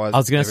see him buy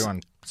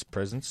everyone's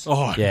presents?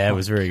 Oh, Yeah, it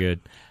was very good.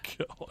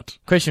 God.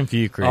 Question for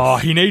you, Chris. Oh,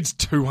 he needs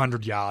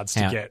 200 yards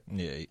to get.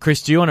 Yeah,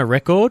 Chris, do you want a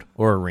record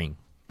or a ring?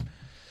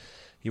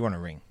 you want a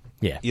ring.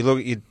 Yeah. You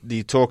look.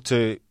 You talk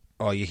to.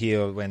 Oh, you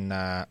hear when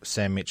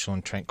Sam Mitchell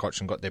and Trent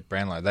Cotchin got their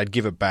Brownlow, they'd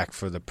give it back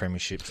for the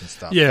premierships and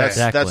stuff. Yeah.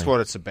 That's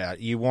what it's about.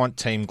 You want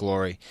team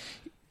glory.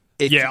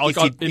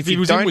 If he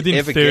was in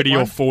within 30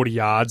 or 40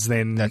 yards,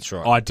 then that's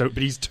right. I don't.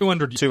 But he's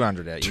 200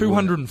 out.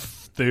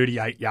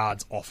 238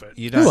 yards off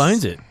it. Who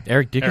owns it?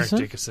 Eric Dickerson?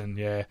 Eric Dickerson,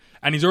 yeah.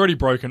 And he's already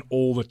broken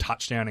all the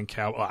touchdown and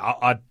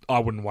I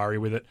wouldn't worry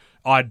with it.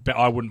 I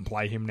wouldn't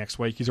play him next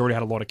week. He's already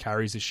had a lot of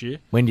carries this year.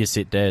 When do you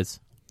sit Dez?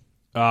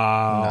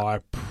 I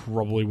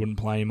probably wouldn't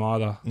play him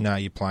either. No,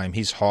 you play him.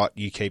 He's hot.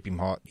 You keep him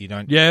hot. You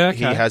don't. Yeah, okay.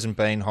 He hasn't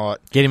been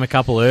hot. Get him a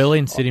couple early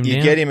and sit him down?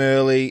 You get him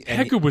early.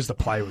 How good was the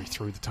play where he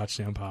threw the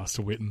touchdown pass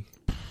to Witten?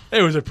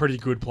 It was a pretty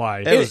good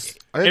play.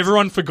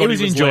 Everyone forgot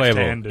he was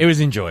left-handed. It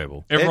was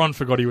enjoyable. Everyone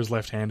forgot he was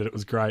left-handed. It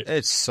was great.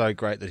 It's so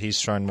great that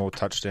he's thrown more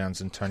touchdowns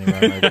than Tony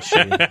Romo this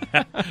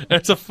year.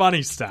 It's a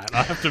funny stat,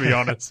 I have to be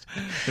honest.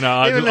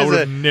 I would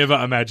have never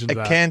imagined that.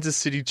 A Kansas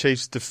City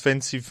Chiefs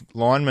defensive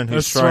lineman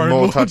who's thrown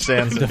more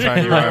touchdowns than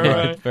Tony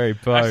Romo. Very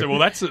bold. Actually,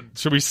 well,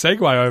 should we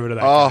segue over to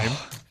that game?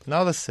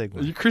 Another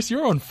segment. Chris,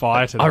 you're on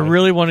fire today. I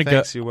really want to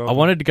Thanks, go. you're welcome. I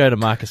wanted to go to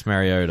Marcus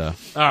Mariota.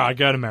 All right,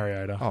 go to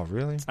Mariota. Oh,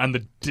 really? And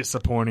the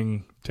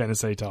disappointing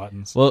Tennessee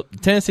Titans. Well,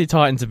 Tennessee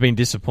Titans have been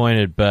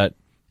disappointed, but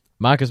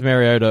Marcus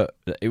Mariota,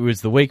 it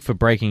was the week for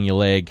breaking your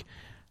leg.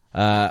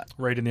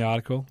 Reading the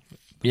article.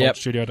 Yep.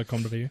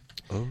 Studio.com.au.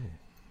 Oh.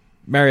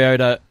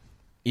 Mariota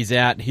is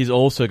out. He's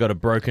also got a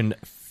broken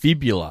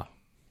fibula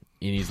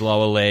in his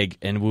lower leg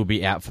and will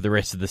be out for the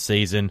rest of the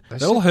season.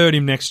 They'll hurt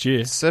him next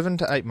year. 7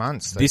 to 8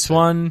 months. This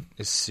one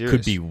is serious.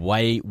 could be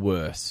way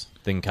worse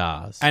than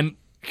Carr's. And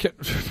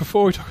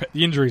before we talk about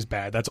the injury is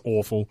bad, that's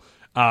awful.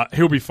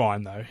 He'll be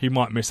fine though. He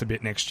might miss a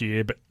bit next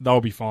year, but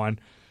they'll be fine.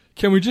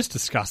 Can we just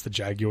discuss the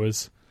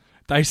Jaguars?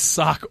 They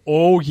suck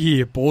all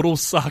year. Bortles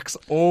sucks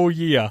all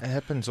year. It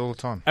happens all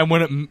the time. And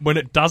when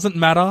it doesn't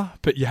matter,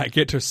 but you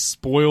get to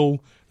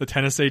spoil the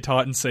Tennessee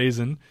Titans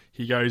season,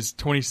 he goes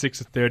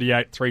 26 of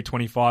 38,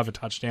 325, a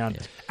touchdown,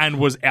 and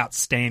was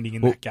outstanding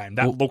in that game.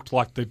 That looked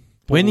like the...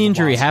 When the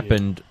injury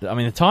happened, I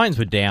mean, the Titans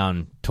were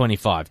down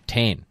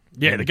 25-10.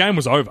 Yeah, the game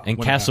was over.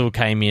 And Castle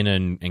came in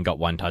and got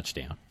 1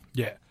 touchdown.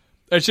 Yeah.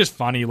 It's just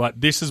funny. Like,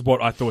 this is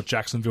what I thought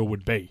Jacksonville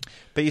would be.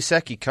 But you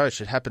sack your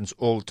coach. It happens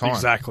all the time.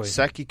 Exactly.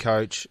 Sack your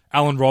coach.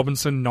 Allen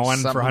Robinson, 9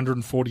 for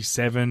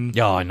 147.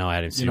 Yeah, I know.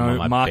 I didn't see him on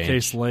my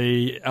Marquise bench.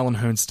 Lee, Alan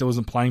Hearn still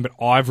isn't playing, but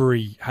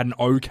Ivory had an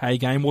okay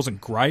game.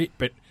 Wasn't great,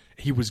 but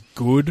he was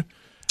good.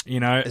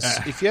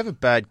 If you have a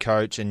bad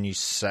coach and you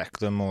sack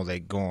them or they're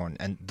gone,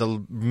 and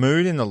the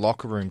mood in the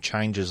locker room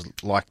changes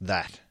like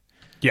that.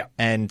 Yeah.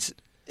 And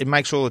it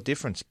makes all the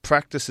difference.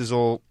 Practice is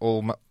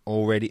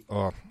already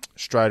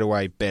straight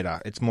away better.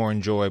 It's more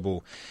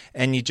enjoyable.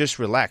 And you just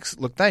relax.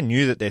 Look, they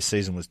knew that their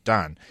season was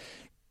done.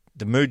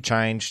 The mood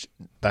changed.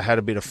 They had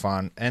a bit of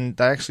fun. And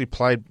they actually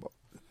played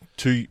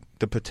to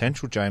the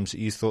potential, James, that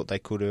you thought they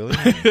could earlier.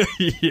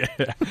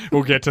 Yeah,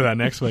 we'll get to that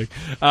next week.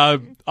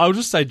 I'll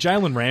just say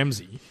Jalen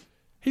Ramsey,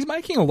 he's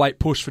making a late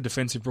push for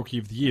Defensive Rookie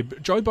of the Year,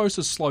 but Joe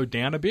Bosa's slowed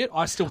down a bit.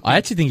 I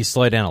actually think he's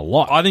slowed down a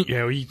lot. I think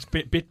he's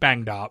a bit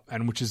banged up,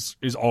 and which is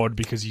odd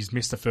because he's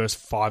missed the first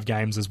 5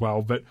 games as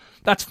well, but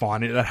that's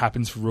fine. That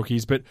happens for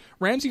rookies. But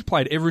Ramsey's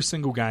played every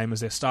single game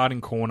as their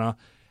starting corner,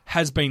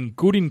 has been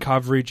good in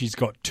coverage. He's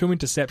got 2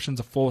 interceptions,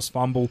 a forced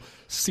fumble,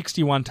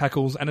 61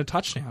 tackles, and a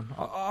touchdown.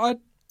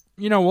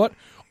 You know what?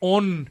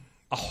 On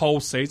a whole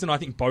season, I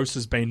think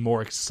Bosa's been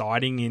more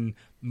exciting in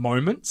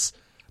moments,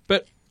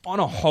 but on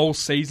a whole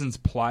season's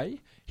play,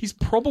 he's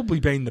probably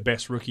been the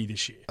best rookie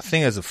this year. I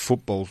think as a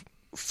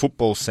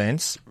football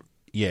sense,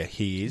 yeah,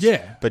 he is.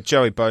 Yeah. But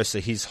Joey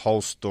Bosa, his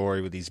whole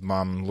story with his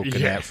mum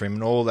looking Yeah. out for him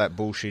and all that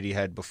bullshit he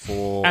had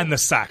before. And the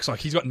sacks. Like,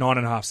 he's got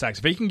 9.5 sacks.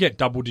 If he can get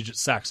double-digit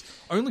sacks,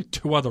 only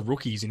 2 other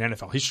rookies in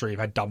NFL history have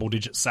had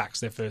double-digit sacks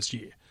their first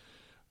year.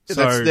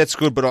 So that's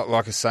good, but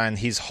like I was saying,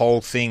 his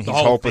whole thing, his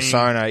whole whole thing.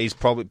 persona, is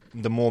probably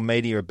the more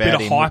media about Bit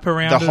of him. hype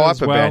around the it hype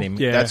as well. about him,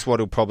 Yeah. that's what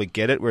will probably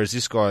get it. Whereas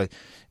this guy,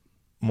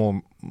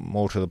 more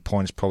to the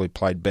point, has probably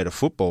played better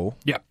football.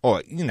 Yeah.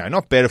 Or,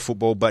 not better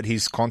football, but he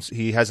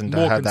hasn't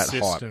More had that hype.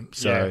 consistent,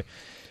 So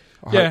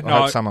yeah. I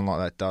hope someone like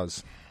that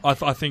does. I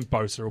think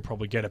Bosa will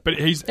probably get it. But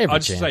Every I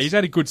just chance. say he's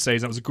had a good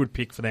season. It was a good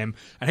pick for them.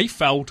 And he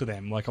fell to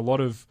them. Like a lot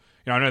of,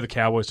 I know the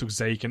Cowboys took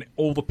Zeke and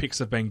all the picks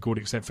have been good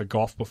except for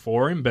Goff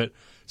before him. But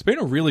it's been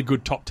a really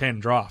good top 10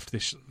 draft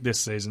this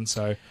season.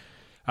 So,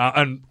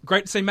 and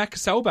great to see Matt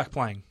Cassell back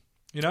playing.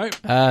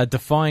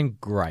 Define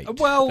great.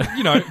 Well,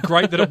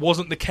 great that it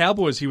wasn't the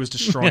Cowboys he was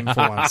destroying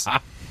for once.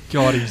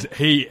 God,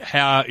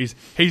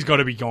 he's got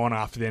to be gone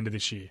after the end of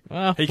this year.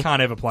 Well. He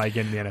can't ever play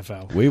again in the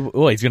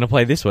NFL. He's going to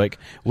play this week.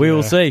 We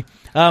will see.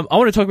 I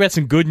want to talk about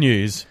some good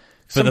news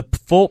for the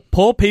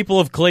poor people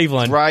of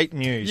Cleveland. Great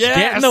news. Yeah.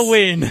 Getting the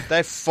win.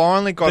 They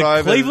finally got The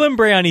over Cleveland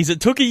Brownies. It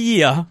took a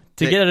year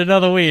to get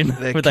another win,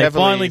 the but they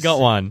finally Cavaliers. got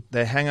one.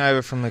 Their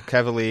hangover from the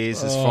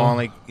Cavaliers is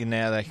finally,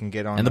 now they can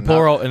get on. And the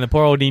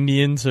poor old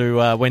Indians who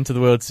went to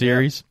the World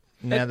Series.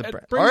 Now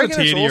It brings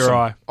a tear to your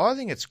eye. I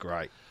think it's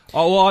great.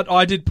 Oh, well,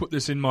 I did put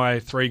this in my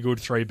 3 good,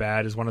 3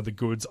 bad as one of the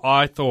goods.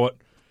 I thought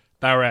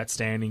they were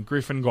outstanding.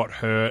 Griffin got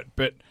hurt,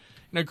 but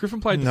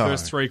Griffin played the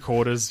first 3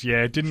 quarters.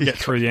 Yeah, didn't get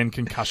through the end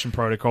concussion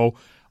protocol.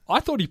 I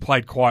thought he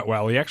played quite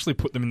well. He actually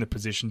put them in the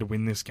position to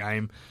win this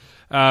game.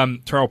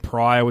 Terrell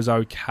Pryor was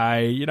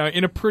okay,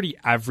 in a pretty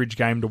average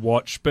game to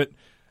watch, but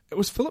it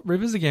was Phillip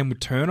Rivers again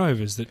with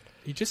turnovers that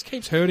he just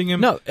keeps hurting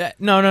him. No.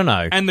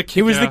 And the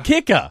It was the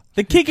kicker.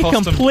 The kicker cost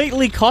them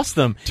completely cost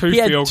them. 2 he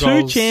had field 2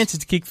 goals. chances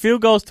to kick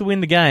field goals to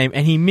win the game,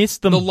 and he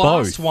missed them The both.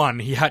 last one,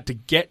 he had to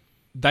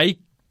they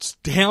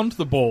downed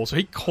the ball, so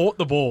he caught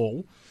the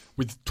ball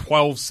with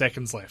 12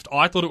 seconds left.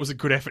 I thought it was a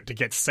good effort to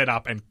get set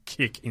up and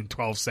kick in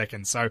 12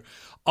 seconds, so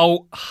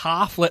I'll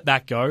half let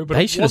that go, but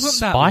They it should have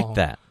wasn't that spiked long.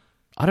 that.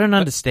 I don't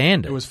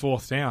understand it. It was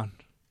 4th down.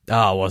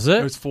 Oh, was it?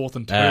 It was 4th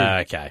and 2.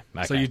 Okay.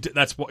 So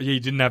that's what you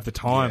didn't have the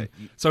time.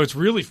 So it's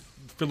really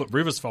Phillip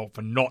Rivers' fault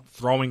for not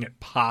throwing it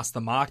past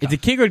the marker. If the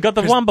kicker had got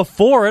the one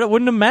before it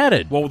wouldn't have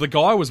mattered. Well, the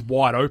guy was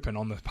wide open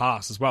on the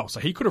pass as well, so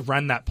he could have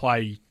ran that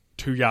play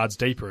 2 yards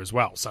deeper as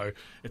well. So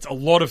it's a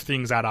lot of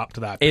things add up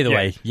to that. But Either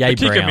way, yay the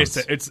kicker Browns. missed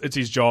it. It's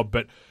his job,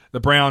 but the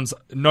Browns,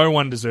 no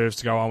one deserves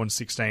to go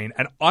 0-16,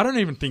 and I don't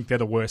even think they're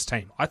the worst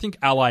team. I think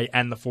LA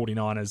and the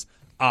 49ers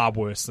are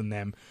worse than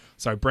them.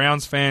 So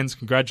Browns fans,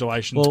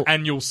 congratulations, Well,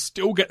 and you'll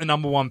still get the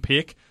number 1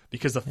 pick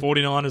because the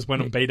 49ers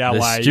went and beat the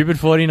LA. stupid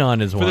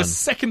 49ers For won. the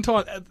second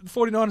time, the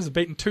 49ers have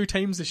beaten 2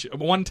 teams this year.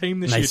 1 team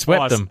this They year swept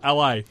twice, them.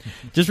 LA.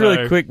 Just So-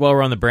 really quick while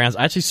we're on the Browns,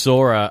 I actually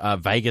saw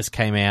Vegas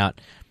came out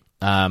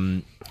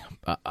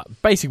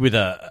basically with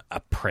a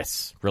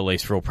press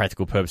release for all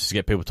practical purposes to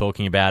get people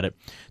talking about it,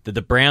 that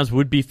the Browns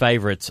would be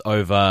favourites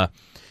over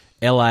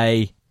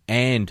LA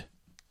and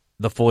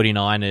the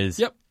 49ers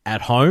Yep.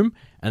 at home,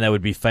 and they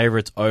would be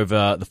favourites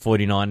over the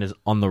 49ers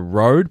on the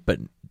road, but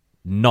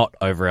not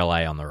over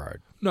LA on the road.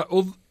 No,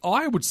 well,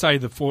 I would say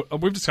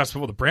we've discussed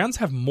before, the Browns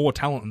have more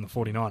talent than the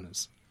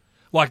 49ers.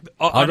 Like,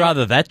 I'd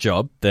rather that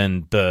job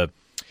than the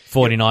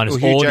 49ers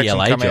Hugh or the Jackson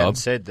LA come out job. and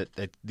said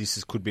that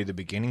this could be the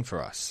beginning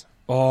for us.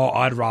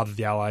 I'd rather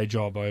the LA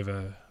job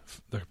over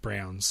the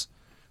Browns.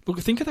 Look,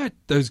 think of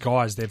those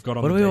guys they've got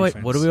on What do the we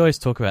defense. always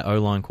talk about?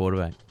 O-line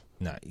quarterback.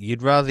 No,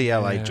 you'd rather the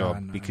LA Yeah, I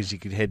job know. because you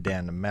could head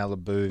down to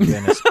Malibu,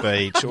 Venice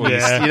Beach, or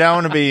Yeah. you don't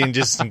want to be in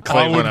just in I would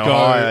Cleveland,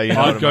 Ohio. You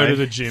know I'd what go I to mean?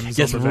 the gyms. It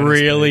gets on the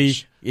Venice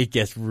Beach. it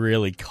gets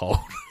really cold.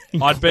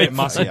 I'd be at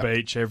Muscle Yeah.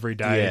 Beach every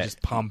day, Yeah.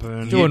 just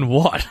pumping. Doing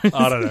what?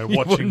 I don't know. You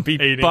Watching, wouldn't be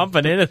eating.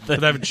 bumping anything.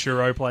 They have a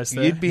churro place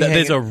there. You'd be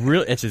There's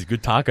hanging, it's a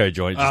good taco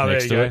joint just Oh, there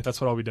next you to go. it. That's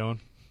what I'll be doing.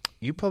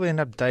 you'd probably end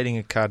up dating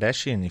a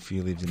Kardashian if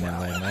you lived in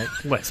LA, mate.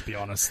 Let's be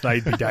honest,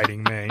 they'd be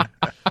dating me.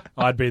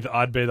 I'd be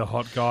the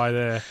hot guy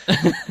there.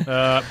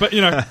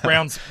 But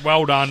Browns,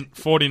 well done.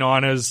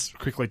 49ers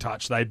quickly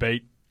touch. They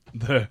beat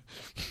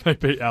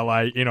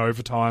LA in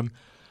overtime.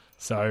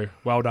 So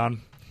well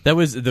done. There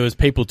was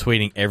people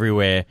tweeting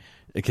everywhere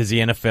because the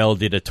NFL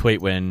did a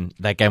tweet when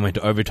that game went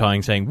to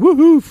overtime saying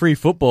 "Woohoo, free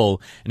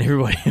football," and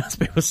everybody else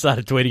people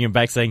started tweeting him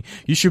back saying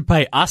you should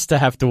pay us to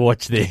have to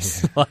watch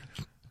this. Like,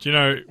 Do you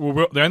know?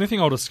 Well, the only thing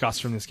I'll discuss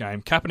from this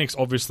game, Kaepernick's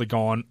obviously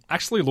gone.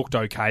 Actually looked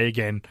okay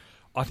again.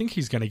 I think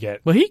he's going to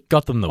get. well, he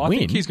got them the I win.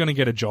 think he's going to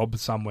get a job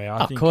somewhere. I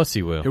Of think course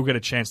he will. He'll get a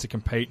chance to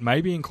compete,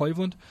 maybe in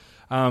Cleveland.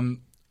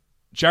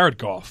 Jared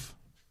Goff,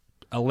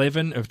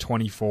 11 of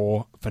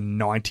 24 for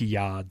 90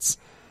 yards.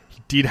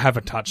 He did have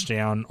a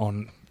touchdown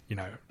on,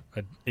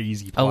 an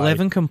easy play.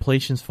 11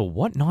 completions for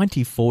what?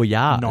 94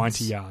 yards.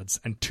 90 yards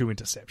and 2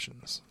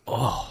 interceptions.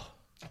 Oh.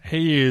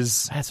 He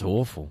is... That's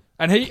awful.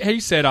 And he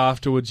said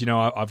afterwards,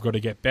 I've got to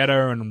get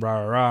better and rah,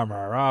 rah, rah,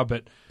 rah, rah,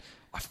 but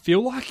I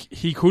feel like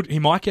he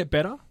might get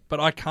better, but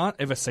I can't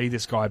ever see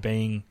this guy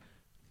being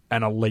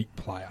an elite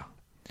player.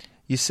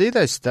 You see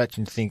those stats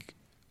and think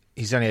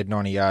he's only had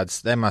 90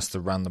 yards. They must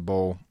have run the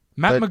ball.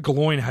 Matt But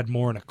McGloin had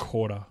more in a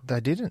quarter. They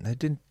didn't. They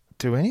didn't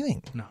do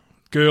anything. No.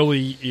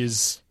 Gurley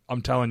is,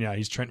 I'm telling you,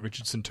 he's Trent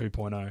Richardson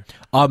 2.0.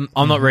 I'm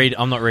not ready.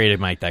 I'm not ready to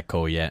make that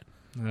call yet.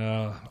 I'm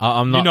not. I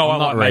I'm like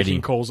not ready.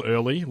 making calls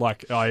early,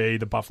 like i.e.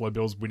 the Buffalo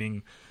Bills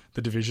winning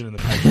the division and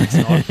the Patriots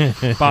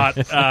not.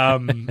 But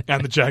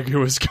and the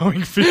Jaguars going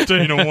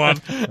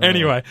 15-1.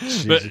 Anyway,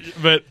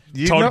 but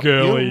Todd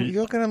Gurley.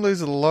 You're going to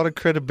lose a lot of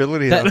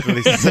credibility after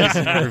this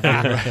season review.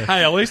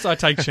 Hey, at least I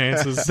take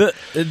chances.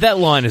 That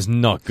line is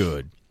not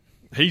good.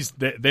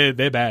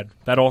 They're bad.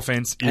 That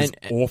offense is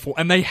awful,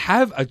 and they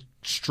have a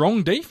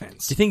strong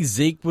defense. Do you think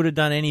Zeke would have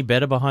done any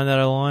better behind that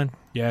O-line?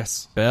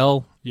 Yes.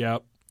 Bell?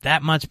 Yep.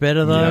 That much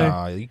better, though?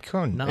 No, you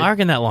couldn't. No, I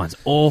reckon that line's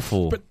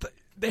awful. But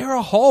there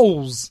are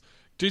holes.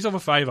 Do yourself a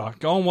favour.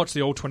 Go and watch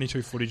the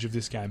all-22 footage of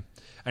this game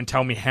and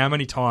tell me how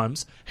many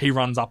times he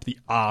runs up the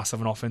arse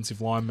of an offensive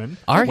lineman.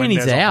 I reckon when he's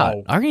there's a out.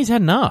 hole. I reckon he's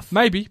had enough.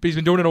 Maybe, but he's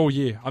been doing it all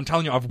year. I'm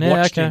telling you, I've Yeah,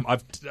 watched okay.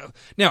 him.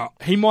 Now,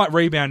 he might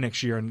rebound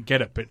next year and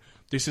get it, but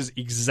this is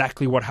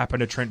exactly what happened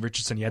to Trent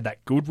Richardson. He had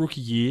that good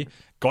rookie year,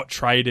 got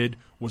traded,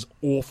 was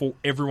awful.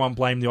 Everyone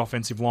blamed the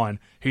offensive line.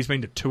 He's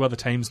been to 2 other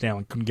teams now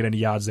and couldn't get any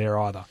yards there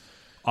either.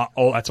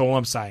 That's all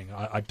I'm saying.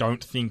 I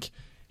don't think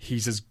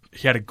he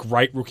had a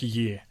great rookie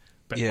year,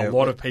 but Yeah, a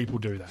lot of people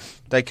do that.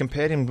 They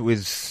compared him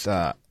with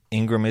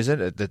Ingram, is it,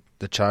 at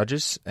the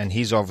Chargers? And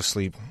he's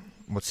obviously,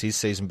 what's his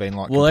season been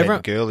like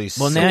compared to Gurley's?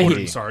 well, now Gordon,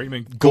 he- sorry. I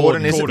mean,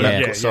 Gordon, is it? Gordon,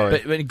 Yeah, yeah.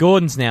 sorry. But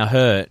Gordon's now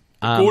hurt.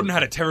 Gordon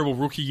had a terrible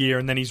rookie year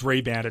and then he's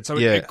rebounded. So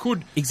Yeah. it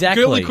could...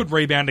 Exactly. Gurley could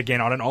rebound again.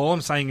 I don't know. All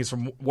I'm saying is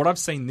from what I've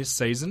seen this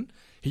season,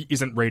 he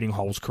isn't reading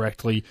holes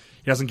correctly.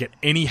 He doesn't get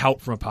any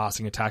help from a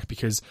passing attack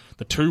because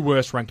the 2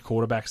 worst ranked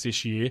quarterbacks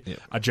this year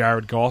are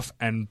Jared Goff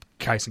and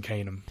Case and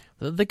Keenum.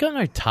 They got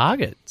no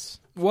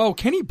targets. Well,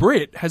 Kenny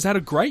Britt has had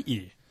a great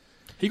year.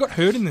 He got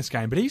hurt in this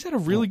game, but he's had a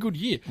really good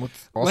year.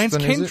 Lance Austin, is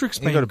it? Kendrick's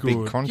He been got a good.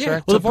 big contract. Yeah,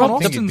 Well, the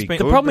problem- Tavon Austin's the been...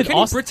 problem with Kenny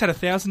Austin- Britt's had a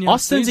 1,000-yard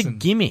Austin's season. a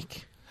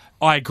gimmick.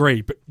 I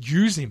agree, but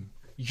use him.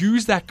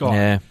 Use that guy.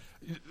 Yeah.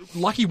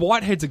 Lucky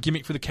Whitehead's a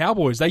gimmick for the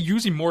Cowboys. They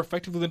use him more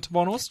effectively than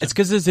Tavon Austin. It's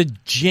because there's a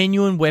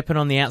genuine weapon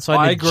on the outside,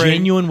 I and a agree.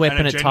 genuine weapon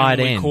And a at tight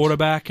genuinely end,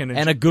 quarterback and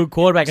a good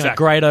quarterback and a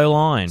Exactly. great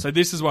O-line. So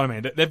this is what I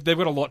mean. They've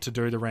got a lot to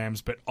do, the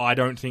Rams, but I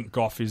don't think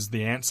Goff is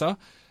the answer.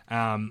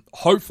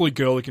 Hopefully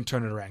Gurley can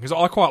turn it around because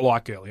I quite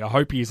like Gurley. I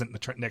hope he isn't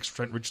the next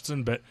Trent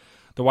Richardson, but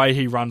the way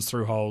he runs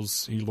through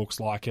holes, he looks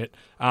like it.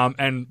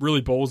 And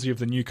really ballsy of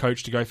the new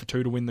coach to go for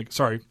 2 to win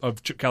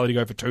of Chip Kelly to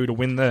go for 2 to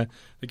win the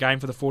game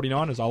for the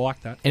 49ers. I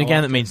like that. In a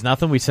game that means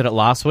nothing, we said it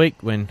last week.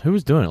 Who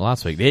was doing it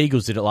last week? The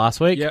Eagles did it last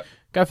week. Yep.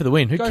 Go for the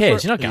win. Who Go cares? for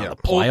it. You're not going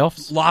to the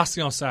playoffs. Last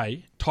thing I'll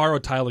say,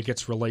 Tyrod Taylor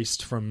gets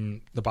released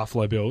from the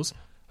Buffalo Bills.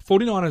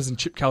 49ers and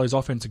Chip Kelly's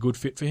offense a good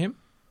fit for him.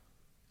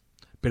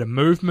 Bit of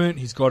movement.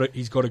 He's got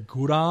a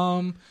good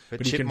arm. But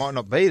he Chip can, might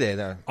not be there,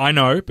 though. I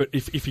know, but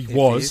if he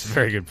was,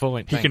 Very good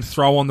point. he can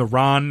throw on the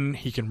run.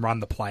 He can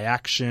run the play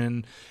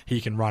action. He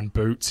can run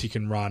boots. He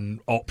can run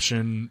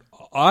option.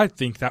 I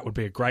think that would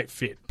be a great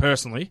fit,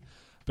 personally.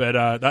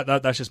 But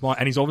that's just my...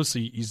 And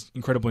he's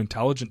incredibly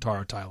intelligent,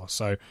 Tyrod Taylor.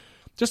 So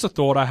just a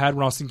thought I had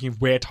when I was thinking of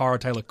where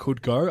Tyrod Taylor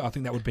could go. I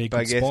think that would be a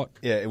But I good guess, spot.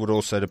 yeah, it would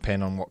also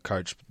depend on what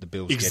coach the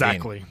Bills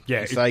Exactly. get in. Yeah,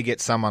 If they get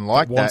someone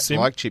like wants that, him.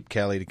 like Chip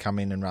Kelly, to come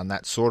in and run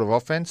that sort of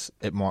offense,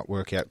 it might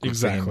work out good for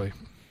Exactly.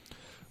 him.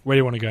 Where do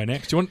you want to go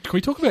next? Can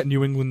we talk about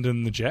New England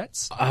and the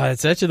Jets?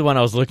 It's actually the one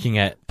I was looking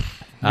at.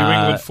 New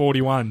England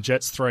 41,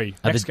 Jets 3.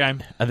 Next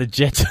game. Are the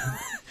Jets?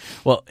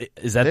 Well,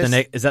 is that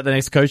This- the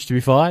next coach to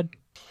be fired?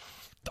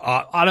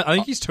 I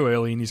think he's too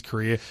early in his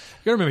career. You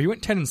got to remember, he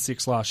went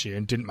 10-6 last year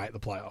and didn't make the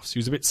playoffs. He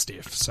was a bit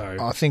stiff. So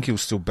I think he'll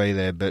still be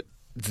there, but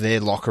their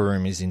locker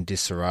room is in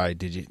disarray.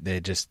 They're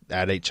just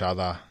at each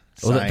other,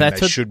 Well, saying that's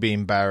they what- should be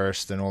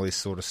embarrassed and all this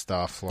sort of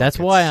stuff. Like, That's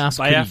why I asked,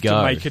 they could have he go?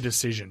 to make a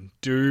decision.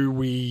 Do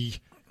we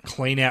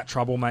clean out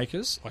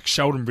troublemakers? Like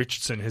Sheldon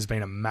Richardson has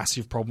been a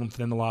massive problem for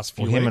them the last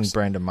few Well, him weeks. and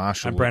Brandon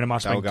Marshall. And Brandon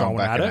Marshall they were been going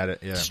going back at and it.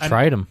 Yeah. Just And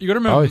trade him. You got to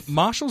remember, Both.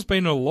 Marshall's been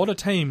in a lot of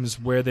teams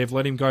where they've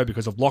let him go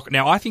because of lock.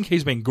 Now, I think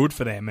he's been good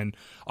for them, and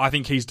I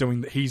think he's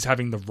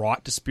having the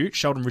right dispute.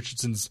 Sheldon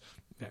Richardson's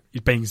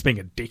he's being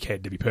a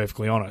dickhead, to be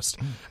perfectly honest.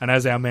 And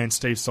as our man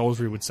Steve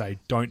Salisbury would say,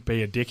 don't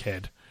be a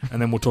dickhead. And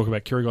then we'll talk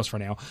about Kyrgios for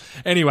an hour.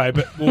 Anyway,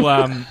 but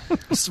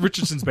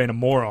Richardson's been a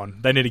moron.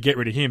 They need to get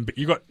rid of him. But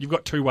you've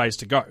got 2 ways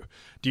to go.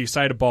 Do you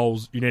say to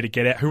Bowles, you need to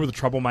get out? Who are the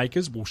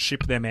troublemakers? We'll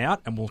ship them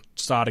out and we'll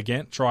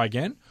try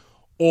again.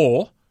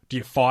 Or do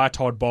you fire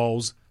Todd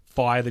Bowles,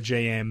 fire the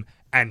GM,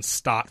 and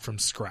start from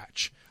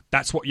scratch?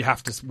 That's what you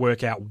have to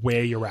work out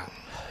where you're at.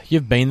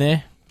 You've been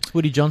there. Is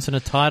Woody Johnson a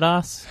tight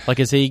ass? Like,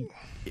 is he,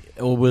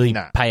 or will he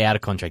No. pay out a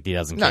contract he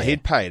doesn't No, care?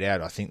 he'd pay it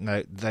out. I think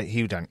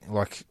he don't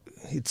like.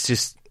 It's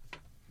just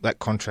that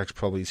contract's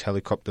probably his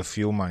helicopter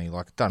fuel money.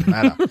 Like, it doesn't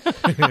matter.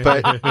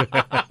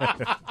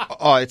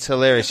 But, it's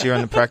hilarious. You're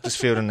on the practice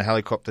field and the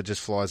helicopter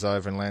just flies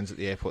over and lands at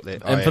the airport there.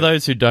 And for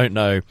those who don't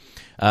know,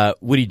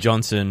 Woody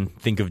Johnson,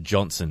 think of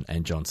Johnson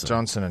and Johnson.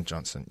 Johnson and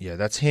Johnson. Yeah,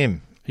 that's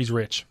him. He's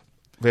rich.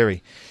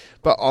 Very.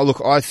 But,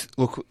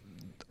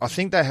 I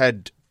think they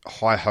had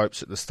high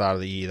hopes at the start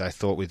of the year. They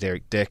thought with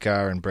Eric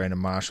Decker and Brandon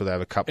Marshall, they have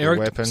a couple of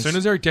weapons. As soon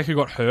as Eric Decker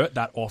got hurt,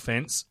 that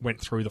offense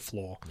went through the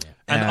floor. Yeah.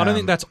 And I don't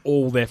think that's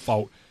all their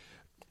fault.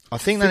 I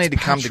think they need to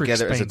come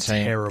together as a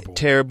team.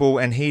 Terrible.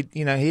 And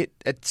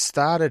it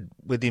started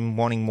with him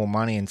wanting more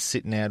money and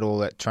sitting out all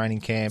that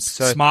training camp.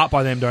 So smart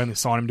by them to only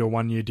sign him to a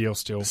 1-year deal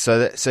still.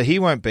 So he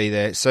won't be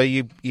there. So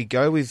you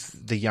go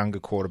with the younger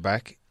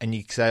quarterback and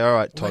you say, all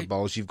right, Todd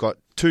Bowles, you've got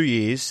 2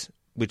 years,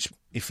 which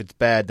if it's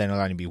bad, then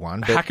it'll only be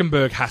one. But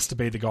Hackenberg has to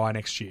be the guy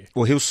next year.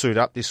 Well, he'll suit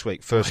up this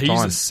week, first time.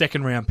 He's a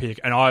second-round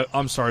pick. And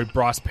I'm sorry,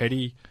 Bryce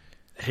Petty,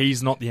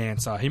 he's not the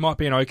answer. He might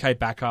be an okay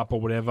backup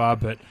or whatever,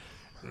 but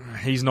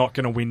he's not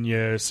going to win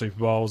your Super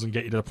Bowls and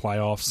get you to the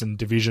playoffs and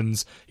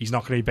divisions. He's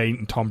not going to be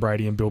beating Tom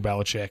Brady and Bill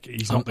Belichick.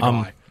 He's not the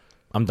guy.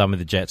 I'm done with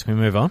the Jets. Can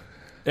we move on?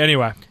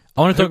 Anyway.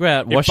 I want to talk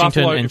about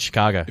Washington and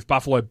Chicago. If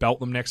Buffalo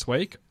belt them next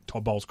week,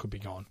 Todd Bowles could be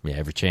gone. Yeah,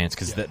 every chance,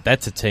 because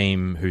that's a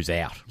team who's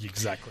out.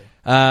 Exactly.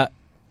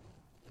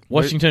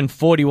 Washington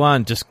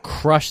 41 just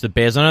crushed the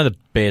Bears. I know the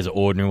Bears are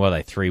ordinary. Well,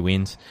 they 3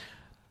 wins.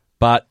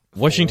 But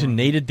Washington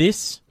needed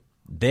this.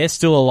 They're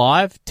still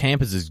alive.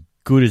 Tampa's as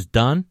good as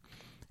done.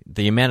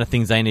 The amount of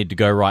things they need to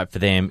go right for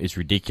them is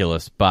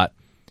ridiculous. But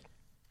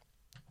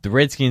the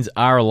Redskins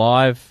are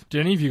alive.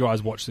 Did any of you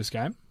guys watch this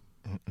game?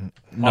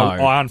 No.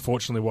 I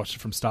unfortunately watched it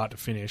from start to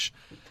finish.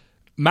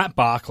 Matt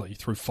Barkley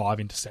threw 5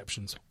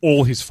 interceptions.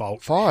 All his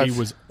fault. 5? He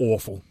was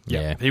awful.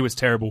 Yeah. He was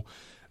terrible.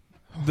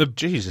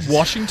 Jesus.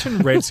 Washington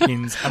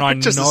Redskins, and I the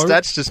know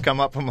stats just come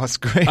up on my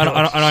screen, and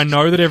I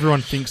know that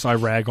everyone thinks I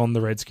rag on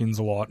the Redskins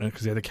a lot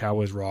because they're the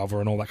Cowboys' rival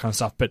and all that kind of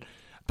stuff, but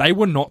they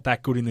were not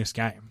that good in this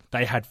game.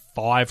 They had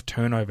 5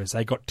 turnovers.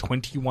 They got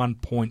 21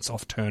 points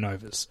off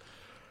turnovers.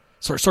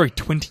 Sorry,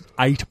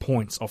 28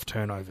 points off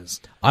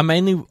turnovers.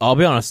 I'll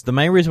be honest, the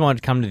main reason I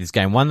wanted to come to this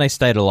game, 1, they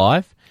stayed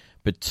alive,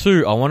 but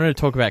 2, I wanted to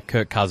talk about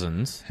Kirk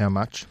Cousins. How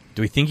much?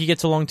 Do we think he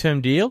gets a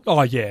long-term deal?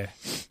 Oh, yeah.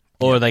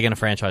 Or are they going to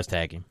franchise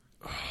tag him?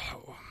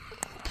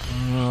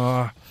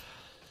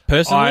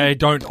 Personally,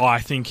 I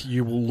think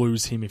you will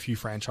lose him if you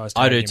franchise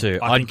tag I do him. too.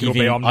 I'd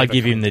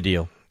give him the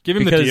deal. Give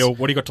him the deal.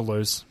 What do you got to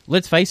lose?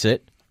 Let's face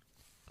it.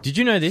 Did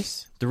you know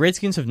this? The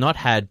Redskins have not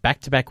had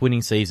back-to-back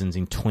winning seasons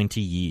in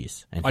 20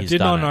 years. And I did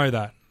not know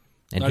that.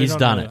 And he's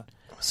done it.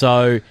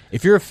 So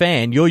if you're a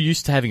fan, you're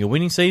used to having a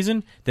winning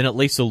season, then at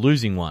least a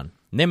losing one.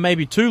 And then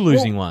maybe 2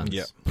 losing ones.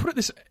 Yeah. Put it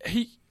this,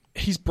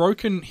 he's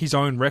broken his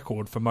own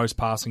record for most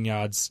passing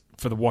yards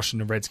for the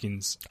Washington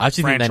Redskins. I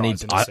actually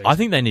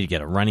think they need to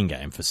get a running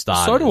game for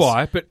starters. So do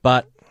I,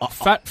 but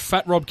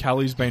Fat Rob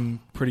Kelly's been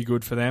pretty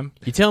good for them.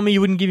 You tell me you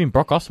wouldn't give him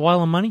Brock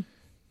Osweiler money?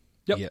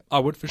 Yep, I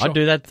would for sure.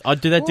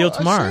 I'd do that deal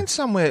tomorrow. I've seen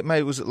somewhere,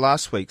 maybe was it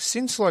last week,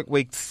 since like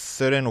week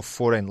 13 or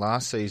 14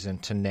 last season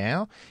to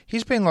now,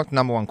 he's been like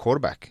number 1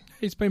 quarterback.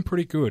 He's been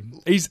pretty good.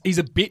 He's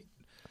a bit,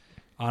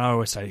 I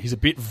always say, he's a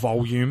bit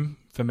volume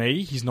for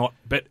me. He's not,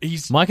 but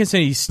he's... My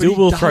concern, he still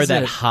will throw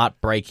that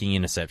heartbreaking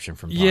interception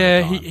from time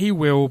to time. He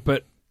will,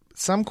 but...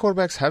 Some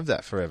quarterbacks have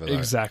that forever, though.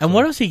 Exactly. And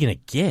what else are you going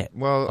to get?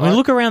 Well, I mean,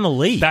 look around the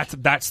league.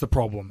 That's the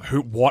problem.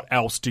 What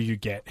else do you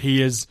get?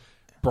 He has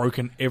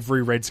broken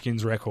every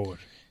Redskins record.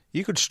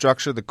 You could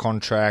structure the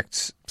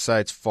contract, say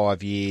it's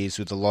 5 years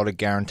with a lot of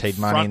guaranteed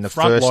money in the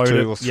first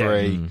 2 or 3.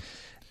 Yeah.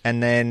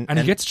 And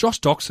he gets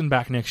Josh Doxson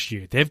back next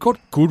year. They've got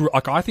good...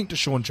 Like, I think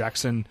Deshaun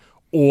Jackson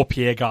or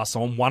Pierre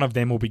Garçon, one of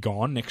them will be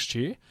gone next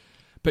year.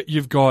 But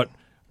you've got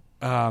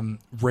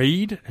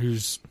Reed,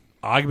 who's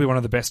arguably one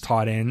of the best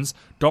tight ends.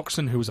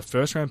 Doxson, who was a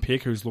first-round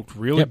pick, who's looked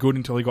really good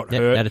until he got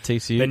hurt. Out of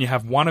TCU. Then you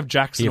have one of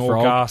Jackson or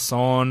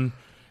Garçon.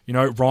 You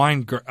know,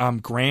 Ryan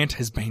Grant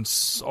has been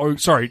so...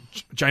 Sorry,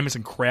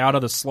 Jamison Crowder,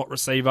 the slot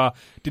receiver,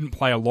 didn't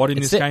play a lot in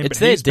this game, but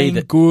he's been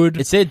good.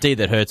 It's their D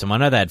that hurts them. I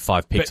know they had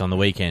 5 picks on the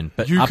weekend,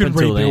 but you up can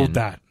until rebuild then,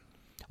 that.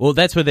 Well,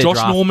 that's where their Josh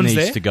draft Norman's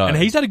needs there, to go. and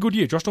he's had a good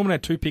year. Josh Norman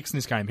had 2 picks in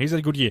this game. He's had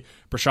a good year.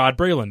 Brashad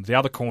Breeland, the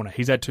other corner,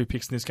 he's had 2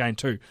 picks in this game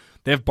too.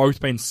 They've both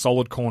been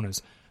solid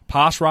corners.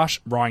 Pass rush,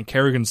 Ryan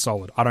Kerrigan's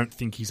solid. I don't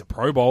think he's a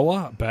Pro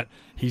Bowler, but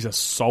he's a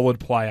solid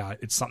player.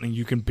 It's something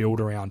you can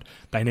build around.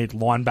 They need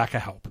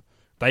linebacker help.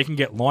 They can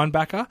get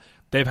linebacker.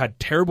 They've had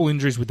terrible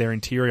injuries with their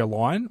interior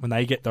line. When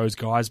they get those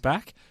guys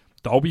back,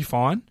 they'll be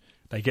fine.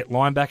 They get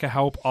linebacker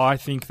help. I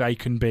think they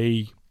can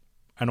be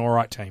an all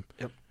right team.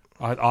 Yep.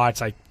 I'd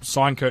say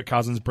sign Kirk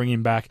Cousins, bring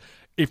him back.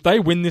 If they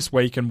win this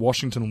week and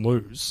Washington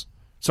lose,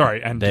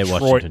 Detroit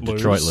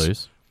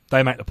lose,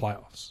 they make the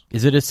playoffs.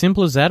 Is it as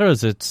simple as that, or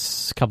is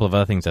it a couple of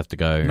other things have to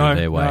go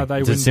their way? No,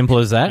 is it as simple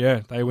as that?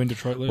 Yeah, they win,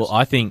 Detroit lose. Well,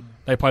 I think...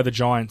 They play the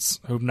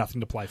Giants, who have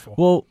nothing to play for.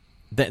 Well,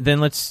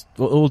 then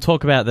we'll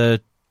talk about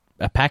the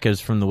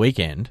Packers from the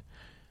weekend.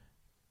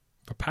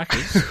 The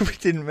Packers? We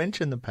didn't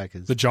mention the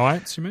Packers. The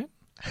Giants, you mean?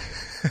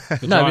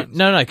 No,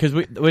 because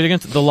we're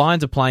against the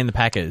Lions are playing the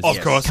Packers. Of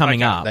course,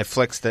 coming okay. up. They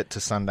flexed it to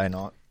Sunday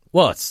night.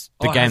 Well, it's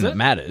the Oh, game has that it?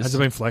 matters. Has it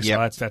been flexed? Yep.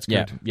 Oh, that's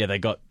Yeah, good. yeah, they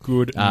got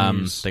Good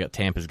news. They got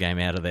Tampa's game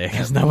out of there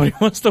because nobody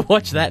wants to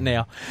watch that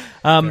now.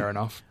 Fair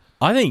enough.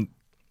 I think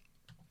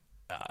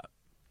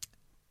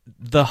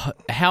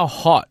how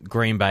hot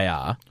Green Bay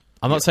are.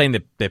 I'm not saying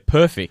they're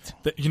perfect.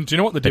 Do you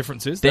know what the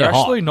difference is? they're They're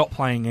hot. actually not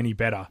playing any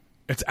better.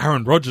 It's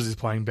Aaron Rodgers is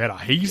playing better.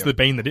 He's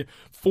the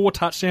 4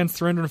 touchdowns,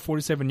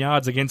 347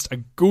 yards against a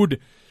good...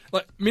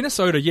 Like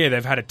Minnesota, yeah,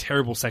 they've had a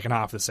terrible second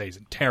half of the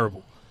season.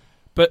 Terrible.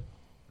 But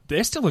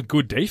they're still a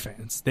good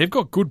defense. They've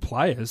got good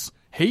players.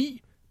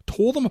 He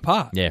tore them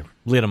apart. Yeah,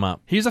 lit them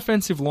up. His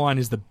offensive line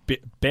is the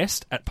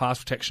best at pass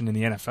protection in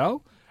the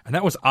NFL, and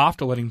that was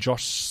after letting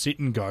Josh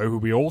Sitton go, who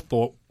we all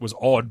thought was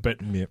odd, but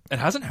it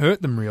hasn't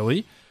hurt them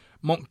really.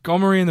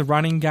 Montgomery in the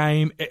running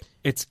game,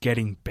 it's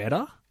getting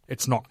better.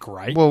 It's not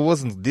great. Well, it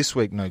wasn't this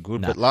week no good,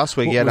 No. but last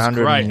week he Well, had it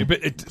was 100.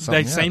 great, but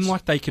they seem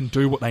like they can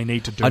do what they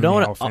need to do I don't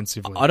now want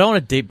offensively. I don't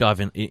want to deep dive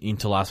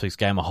into last week's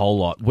game a whole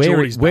lot.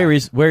 Jordy's Where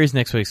back. is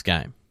next week's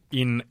game?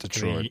 in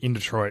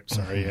Detroit.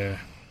 Sorry, yeah.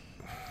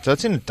 So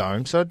it's in a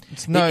dome. So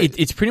it's no.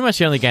 It's pretty much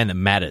the only game that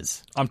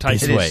matters. I'm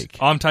taking this week.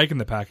 I'm taking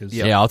the Packers.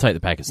 Yeah, I'll take the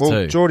Packers well,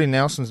 too. Jordy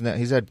Nelson's now.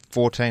 He's had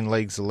 14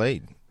 leagues of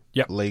lead.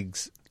 Yep.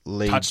 Leagues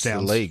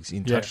Touchdowns.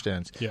 in Yeah.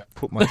 touchdowns. Yeah.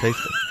 Put my teeth.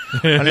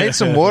 I need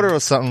some water or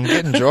something. I'm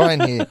getting dry in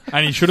here.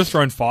 And he should have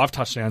thrown 5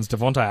 touchdowns.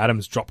 Devontae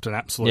Adams dropped an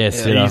absolute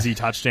sitter. easy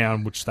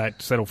touchdown, which they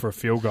settled for a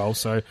field goal.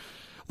 So,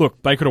 look,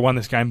 they could have won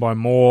this game by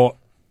more.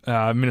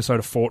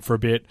 Minnesota fought for a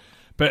bit.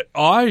 But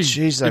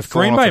Jeez, they've if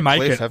Green fallen Bay off a make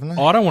cliff, it, haven't they?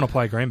 I don't want to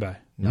play Green Bay.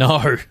 No,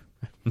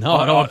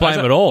 I don't want to play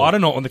them at all. I do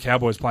not want the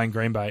Cowboys playing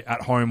Green Bay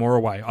at home or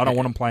away. I don't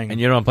want them playing. And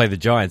you don't want to play the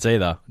Giants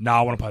either. No,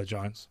 I want to play the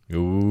Giants.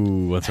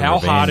 Ooh, what's How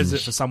hard is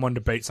it for someone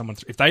to beat someone?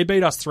 If they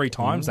beat us 3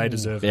 times, they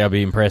deserve it. That'll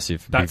be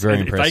impressive. Be very If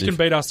impressive. they can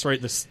beat us 3,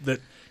 the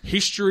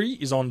history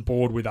is on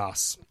board with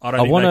us. I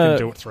don't think they wanna- can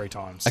do it 3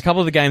 times. A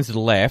couple of the games that are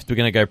left, we're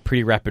going to go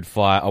pretty rapid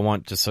fire. I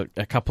want just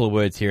a couple of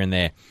words here and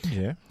there.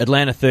 Yeah.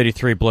 Atlanta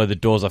 33 blow the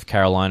doors off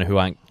Carolina, who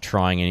aren't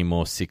trying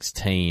anymore,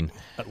 16.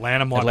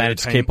 Atlanta might Atlanta be a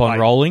just team keep on I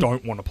rolling.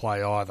 don't want to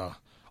play either.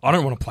 I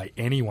don't want to play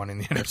anyone in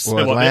the NFC.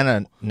 Well, Like,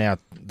 Atlanta now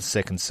the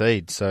 2nd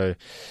seed, so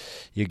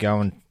you're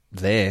going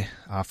there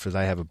after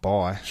they have a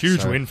bye. huge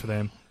So- win for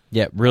them.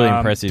 Yeah, really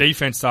impressive.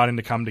 Defense starting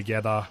to come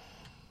together.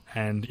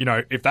 And,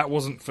 if that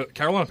wasn't for...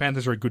 Carolina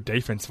Panthers are a good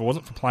defense. If it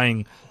wasn't for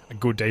playing a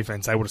good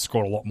defense, they would have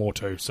scored a lot more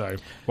too. So,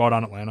 well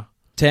done, Atlanta.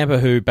 Tampa,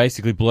 who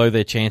basically blow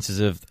their chances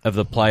of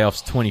the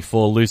playoffs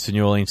 24, lose to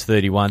New Orleans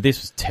 31.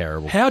 This was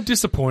terrible. How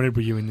disappointed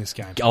were you in this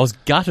game? I was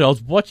gutted. I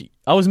was watching.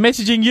 I was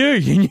messaging you.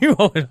 You knew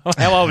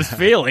how I was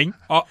feeling.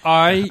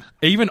 I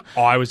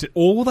was...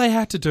 All they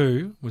had to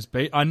do was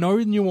beat... I know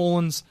New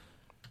Orleans...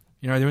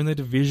 they're in the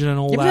division and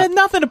all Yeah, but that. they had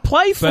nothing to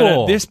play for.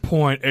 But at this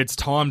point, it's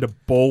time to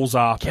balls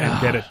up and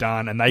get it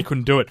done, and they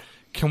couldn't do it.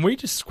 Can we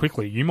just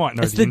quickly, you might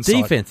know it's the the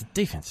inside. defense. The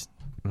defense.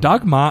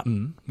 Doug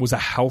Martin was a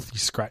healthy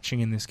scratching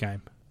in this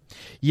game.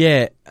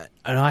 Yeah,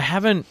 and I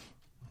haven't...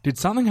 Did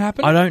something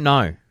happen? I don't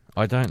know.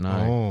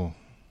 Oh.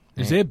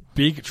 Is there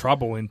big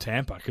trouble in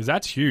Tampa? Because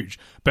that's huge.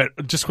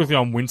 But just quickly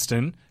on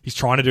Winston, he's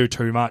trying to do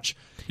too much.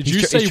 Did you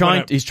see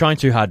He's trying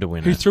too hard to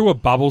win he it. threw a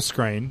bubble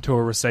screen to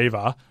a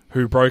receiver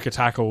who broke a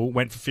tackle,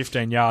 went for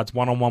 15 yards,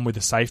 one-on-one with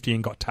a safety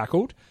and got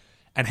tackled?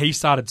 And he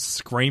started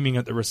screaming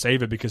at the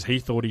receiver because he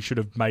thought he should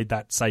have made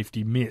that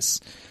safety miss.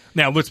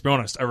 Now, let's be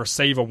honest, a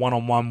receiver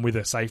one-on-one with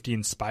a safety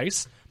in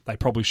space, they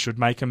probably should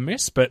make him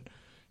miss, but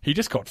he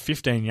just got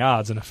 15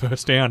 yards and a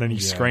first down and he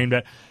screamed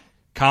at,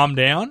 calm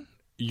down,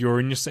 you're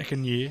in your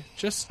 2nd year,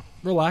 just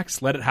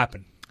relax, let it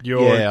happen.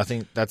 I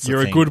think that's the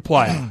You're a thing. good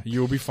player,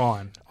 you'll be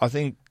fine. I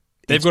think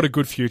They've got a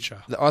good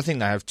future. I think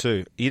they have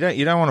too. You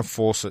don't want to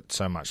force it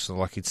so much.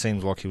 So it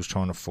seems like he was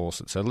trying to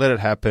force it. So let it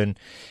happen.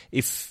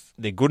 If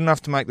they're good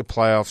enough to make the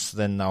playoffs,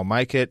 then they'll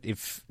make it.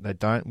 If they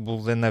don't, well,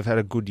 then they've had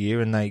a good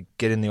year and they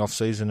get in the off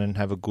season and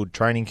have a good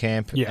training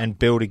camp and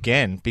build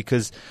again.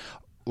 Because,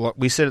 like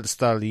we said at the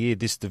start of the year,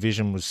 this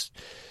division was.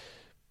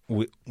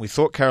 We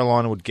thought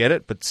Carolina would get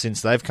it, but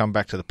since they've come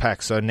back to the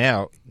pack, so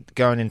now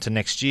going into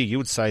next year, you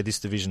would say this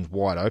division's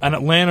wide open. And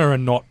Atlanta are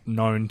not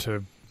known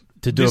to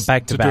do it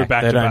back to back.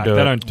 They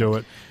don't do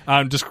it.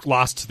 Just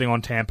last thing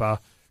on Tampa,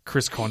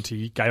 Chris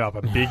Conte gave up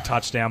a big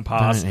touchdown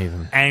pass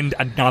and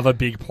another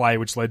big play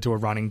which led to a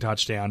running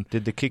touchdown.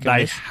 Did the kicker They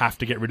miss? have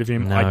to get rid of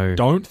him. No. I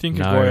don't think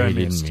No, Aguero he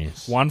didn't missed.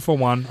 miss. 1 for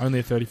 1, only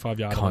a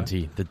 35-yard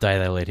Conte, the day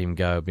they let him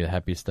go will be the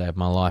happiest day of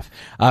my life.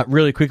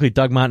 Really quickly,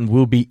 Doug Martin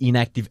will be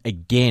inactive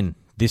again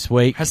this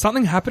week. Has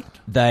something happened?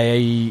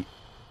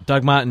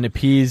 Doug Martin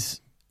appears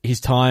his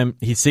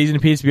season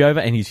appears to be over,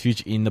 and his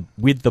future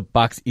with the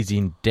Bucks is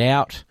in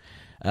doubt.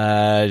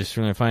 Just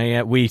really finding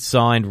out, we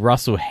signed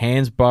Russell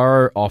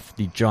Hansborough off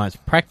the Giants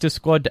practice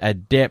squad to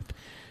add depth.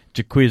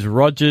 Jaquiz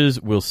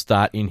Rogers will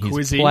start in his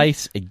Quizzy.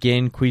 place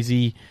again.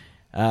 Quizzy,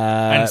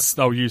 And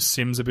they'll use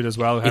Sims a bit as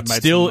well. It's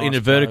still, in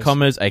inverted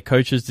commas, a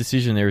coach's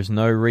decision. There is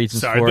no reason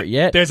for it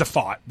yet. There's a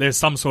fight. There's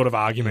some sort of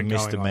argument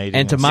going on.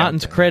 And to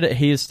Martin's credit,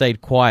 he has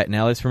stayed quiet.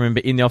 Now, let's remember,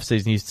 in the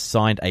offseason, he's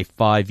signed a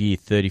 5-year,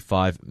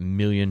 $35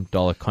 million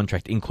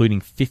contract, including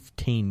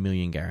 $15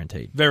 million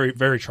guaranteed. Very,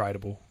 very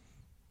tradable.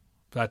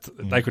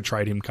 They could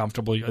trade him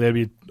comfortably.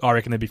 I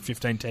reckon there'd be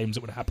 15 teams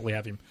that would happily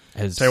have him.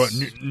 Tell you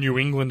what, New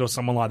England or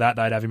someone like that,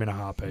 they'd have him in a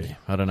heartbeat. Yeah,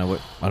 I don't know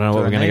what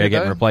we're going to go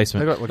get in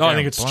replacement. I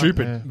think it's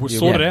stupid. Yeah. We'll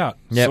sort it out.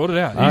 Yep. Sort it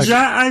out.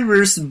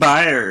 Jairus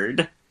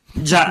Bayard.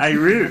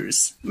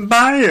 Jairus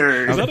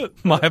Bayard. Is that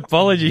it? My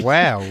apologies.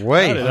 Wow,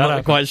 I'm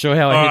not quite sure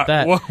how I hit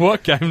that.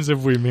 What games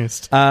have we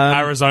missed?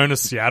 Arizona,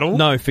 Seattle?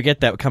 No,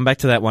 forget that. We'll come back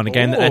to that one. A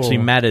game that actually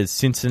matters.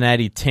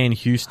 Cincinnati 10,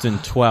 Houston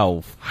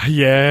 12.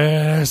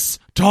 Yes.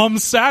 Tom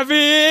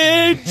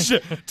Savage!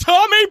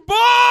 Tommy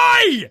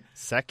boy!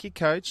 Sack your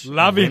coach.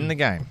 Love him. Win the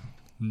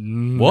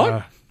game.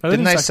 What?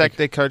 Didn't they sack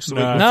their coach the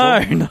week before?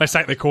 No. They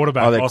sacked their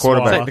quarterback. Oh, their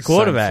quarterback. Sacked the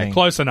quarterback. Same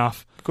Close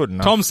enough. Good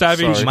enough. Tom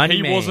Savage, Sorry.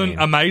 he wasn't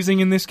amazing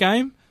in this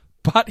game,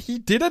 but he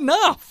did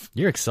enough.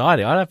 You're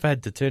excited. I'd have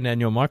had to turn down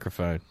your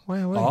microphone.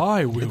 Wow.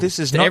 I will. This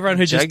is To not everyone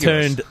who just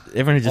Jaguars.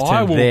 turned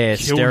I will their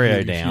kill stereo you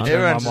if you down. turn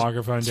Everyone's my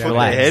microphone Put down. their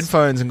Relax.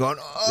 headphones and going,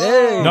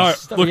 oh. No,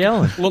 Stop look,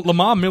 yelling.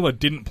 Lamar Miller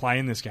didn't play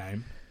in this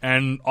game,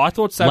 and I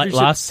thought Savage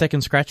Last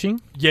second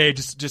scratching? yeah,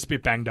 just a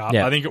bit banged up.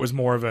 Yeah. I think it was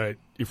more of a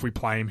if we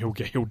play him,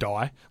 he'll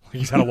die.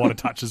 He's had a lot of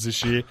touches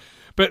this year,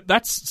 but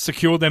that's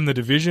secured them the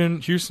division.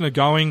 Houston are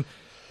going,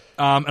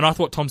 and I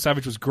thought Tom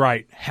Savage was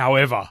great.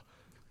 However,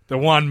 the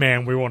one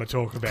man we want to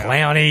talk about,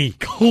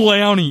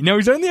 Clowney. Now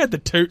he's only had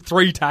the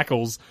 3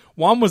 tackles.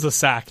 One was a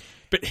sack,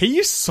 but he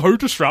is so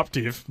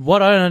disruptive.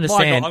 What I don't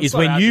understand I'm is so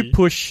when happy. you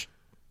push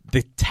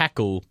the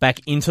tackle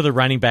back into the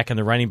running back and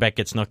the running back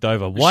gets knocked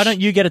over, why don't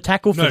you get a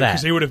tackle for No, that?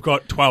 because he would have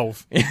got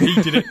 12. He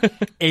did it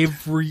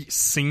every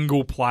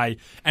single play.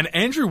 And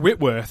Andrew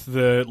Whitworth,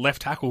 the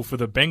left tackle for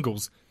the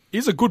Bengals,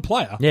 is a good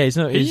player. Yeah, he's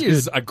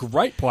is a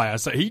great player.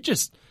 So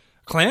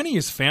Clowney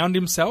has found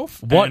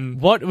himself. What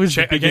and was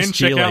the biggest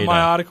check out my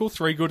cheerleader? article,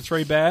 3 Good,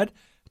 3 Bad.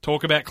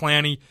 Talk about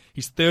Clowney.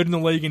 He's 3rd in the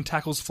league in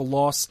tackles for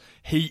loss.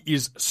 He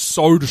is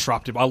so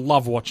disruptive. I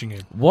love watching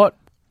him. What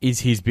is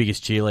his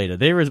biggest cheerleader?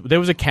 There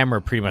was a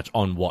camera pretty much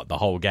on the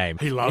whole game.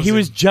 He loves He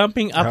was him.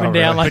 jumping up and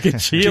down like a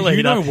cheerleader.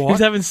 you know what? He was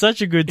having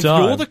such a good If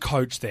time. you're the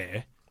coach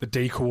there, the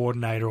D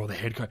coordinator or the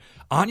head coach,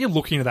 aren't you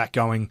looking at that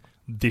going,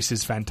 this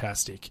is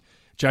fantastic?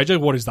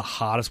 JJ Watt is the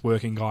hardest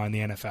working guy in the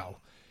NFL.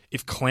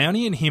 If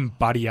Clowney and him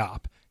buddy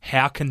up,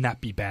 how can that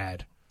be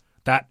bad?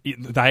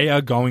 They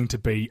are going to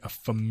be a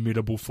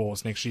formidable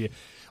force next year.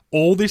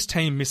 All this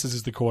team misses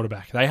is the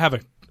quarterback. They have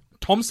a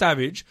Tom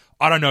Savage.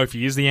 I don't know if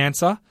he is the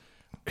answer.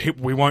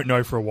 We won't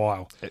know for a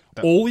while.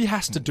 All he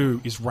has to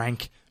do is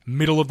rank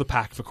middle of the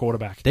pack for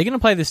quarterback. They're going to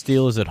play the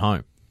Steelers at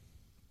home.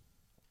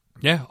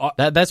 Yeah,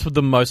 That's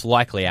the most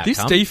likely outcome.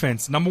 this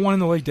defense, number 1 in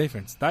the league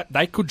defense, that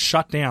they could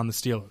shut down the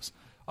Steelers.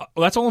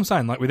 That's all I'm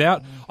saying. Like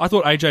I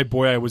thought AJ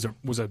Boye was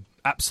a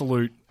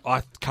absolute.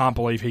 I can't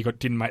believe he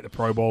didn't make the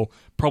Pro Bowl.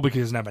 Probably because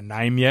he doesn't have a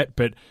name yet,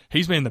 but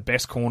he's been the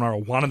best corner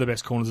or one of the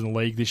best corners in the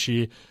league this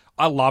year.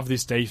 I love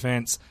this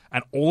defense,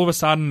 and all of a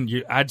sudden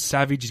you add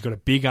Savage. He's got a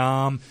big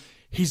arm.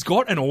 He's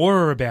got an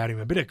aura about him,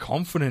 a bit of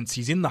confidence.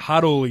 He's in the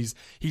huddle. He's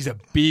a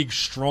big,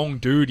 strong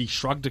dude. He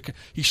shrugged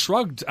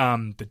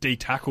the D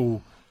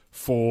tackle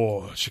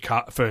for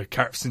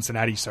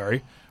Cincinnati.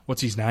 Sorry,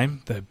 what's his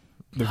name?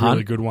 The Hunt?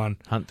 really good one.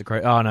 Hunt the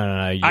great. Oh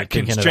no! You're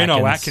Atkins, thinking of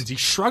Geno Atkins. He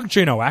shrugged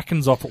Geno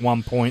Atkins off at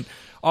one point.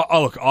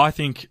 Look, I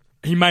think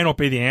he may not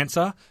be the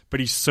answer, but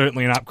he's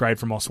certainly an upgrade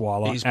from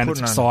Osweiler, He's and it's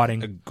putting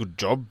exciting. a good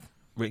job.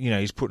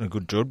 He's putting a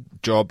good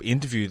job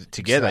interview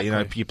together.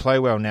 Exactly. You play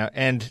well now,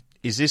 and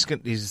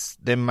is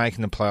them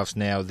making the playoffs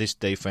now? This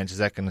defense, is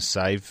that going to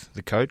save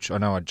the coach? I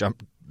know I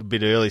jumped a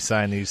bit early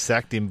saying he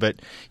sacked him, but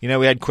we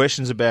had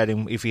questions about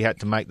him if he had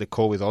to make the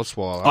call with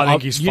Osweiler. I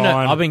think he's fine.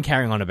 I've been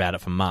carrying on about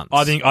it for months.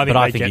 I think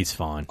he's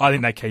fine. I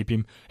think they keep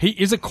him. He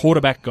is a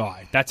quarterback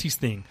guy. That's his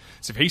thing.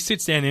 So if he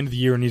sits down at the end of the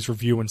year in his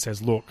review and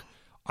says, "Look,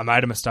 I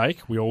made a mistake.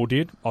 We all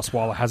did.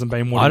 Osweiler hasn't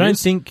been what I he don't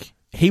is." think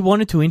he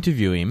wanted to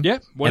interview him. Yeah,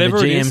 whatever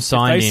and the GM it is,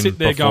 signed if they him sit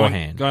there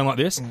beforehand. going like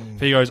this, if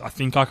he goes, "I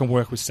think I can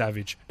work with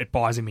Savage," it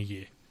buys him a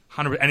year.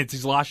 100, and it's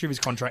his last year of his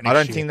contract next I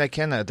don't year. think they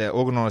can. Their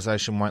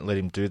organisation won't let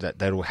him do that.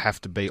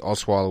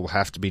 Osweiler will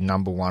have to be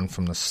number 1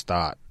 from the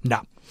start.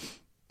 No.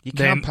 You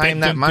can't pay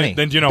him that money.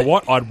 Then do you know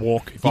what? I'd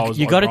walk if I was.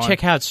 You got to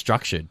check how it's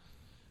structured.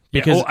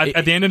 Because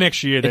at the end of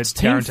next year, it's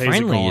the guarantees team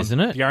friendly, are gone. isn't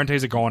it? The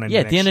guarantees are gone.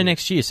 At the end of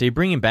next year. So you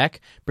bring him back,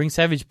 bring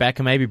Savage back,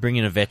 and maybe bring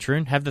in a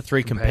veteran. Have the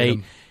 3 compete.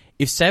 him.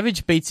 If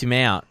Savage beats him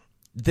out,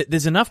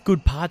 there's enough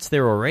good parts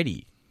there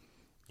already.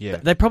 Yeah,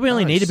 They probably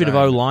only need a bit of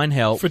O-line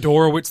help.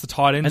 Fedorowicz, the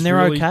tight end, And they're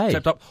really okay.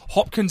 stepped up.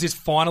 Hopkins is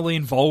finally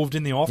involved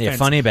in the offense. Yeah,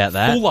 funny about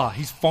that. Fuller,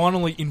 he's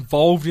finally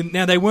involved in.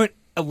 Now they weren't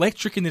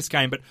electric in this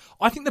game, but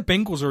I think the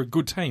Bengals are a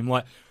good team.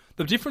 Like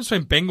The difference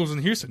between Bengals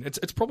and Houston, it's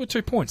probably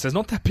 2 points. There's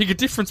not that big a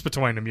difference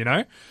between them, you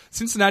know?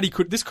 Cincinnati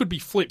could be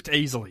flipped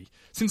easily.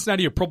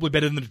 Cincinnati are probably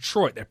better than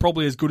Detroit. They're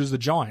probably as good as the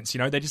Giants, you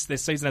know? Their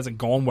season hasn't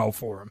gone well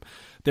for them.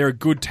 They're a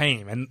good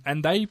team,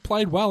 and they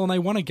played well, and they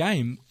won a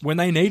game when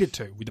they needed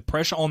to, with the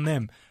pressure on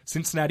them.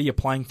 Cincinnati are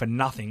playing for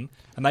nothing,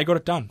 and they got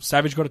it done.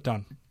 Savage got it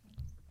done.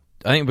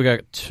 I think we've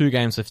got 2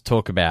 games left to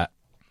talk about.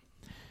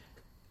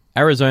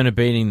 Arizona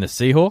beating the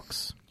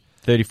Seahawks,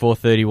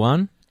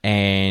 34-31,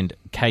 and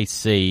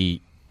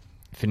KC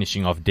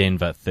finishing off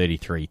Denver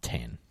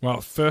 33-10.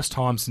 Well, first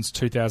time since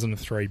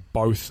 2003,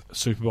 both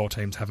Super Bowl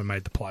teams haven't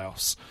made the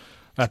playoffs.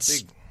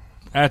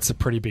 That's a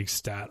pretty big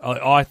stat.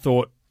 I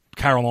thought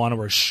Carolina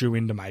were a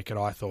shoe-in to make it,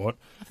 I thought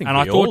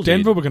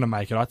Denver were going to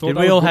make it. I thought did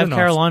we all have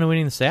Carolina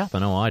winning the South? I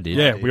know I did.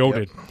 Yeah, we all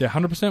did. Yeah,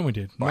 100% we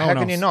did. Well, how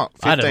can you not?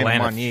 I had 15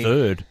 Atlanta 1 year.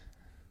 third.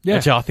 Yeah.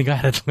 Actually, I think I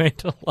had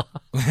Atlanta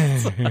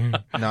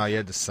last. No, you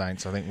had the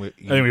Saints. I think we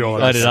all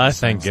you had I got did. the I Saints.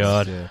 thank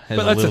God. Yeah.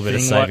 There's a little bit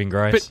of saving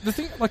grace. But the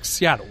thing, like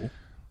Seattle,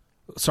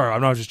 sorry, I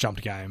know I just jumped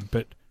a game,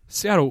 but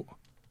Seattle,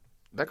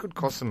 That could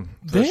cost them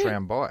first they're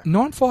round bye.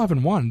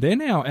 9-5-1. They're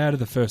now out of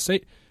the first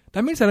seat.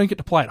 That means they don't get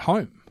to play at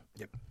home.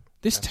 Yep.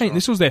 This That's team, right.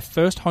 this was their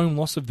first home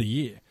loss of the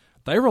year.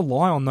 They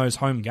rely on those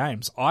home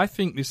games. I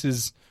think this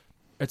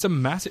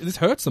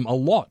hurts them a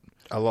lot.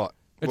 A lot.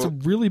 It's Well, a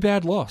really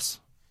bad loss.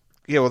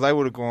 yeah, well, they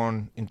would have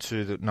gone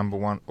into the number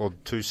 1 or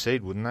 2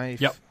 seed, wouldn't they?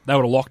 Yep, they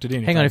would have locked it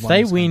in. Hang on, if they'd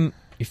they won this game.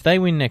 if they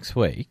win next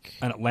week,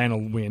 And Atlanta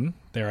win,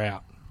 they're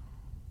out.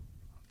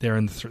 They're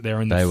in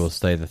the. they will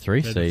stay the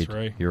 3 They're the seed.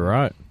 3. You're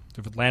right.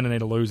 If Atlanta need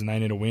to lose and they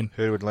need to win,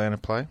 Who did Atlanta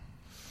play?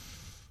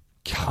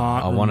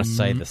 can't. I wanna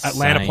say the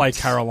Atlanta Saints. play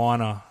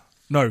Carolina.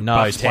 No, No,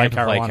 Bucks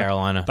Tampa play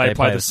Carolina. They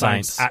play the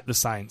Saints. at the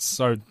Saints.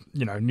 So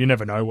you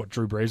never know what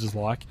Drew Brees is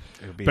like.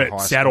 It'll be a But high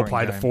Seattle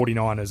scoring play the game.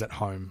 49ers at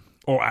home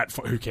or at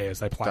who cares?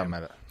 They play. Doesn't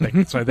them.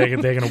 matter. So they're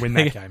going to win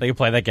that game. They can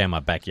play that game in my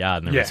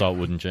backyard, and the Yeah. result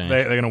wouldn't change.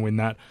 They're going to win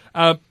that.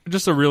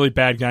 Just a really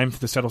bad game for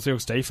the Seattle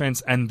Seahawks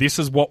defense, and this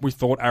is what we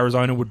thought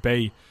Arizona would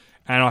be.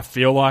 And I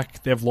feel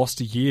like they've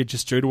lost a year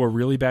just due to a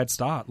really bad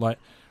start. Like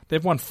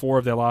they've won 4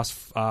 of their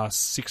last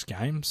 6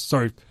 games.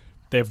 So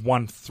they've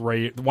won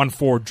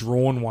 4,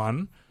 drawn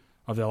 1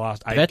 of their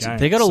last 8 games.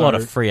 They got a lot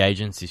So- of free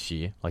agents this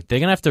year. Like they're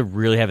gonna have to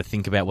really have a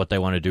think about what they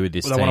want to do with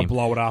this Whether team. they wanna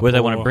blow it up whether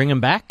they want to or- bring them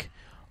back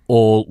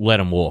or let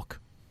them walk.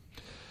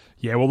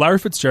 Yeah, well, Larry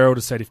Fitzgerald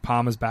has said if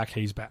Palmer's back,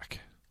 he's back.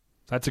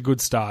 That's a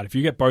good start. If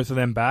you get both of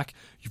them back,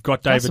 you've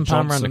got David Justin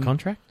Johnson. Palmer under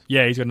contract.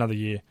 Yeah, he's got another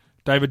year.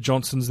 David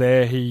Johnson's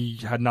there. He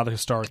had another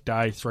historic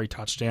day, 3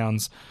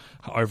 touchdowns,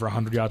 over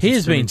 100 yards. He from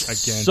has been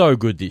scrimmage again. so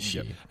good this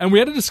year. And we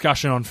had a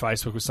discussion on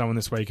Facebook with someone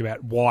this week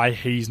about why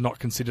he's not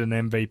considered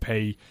an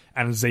MVP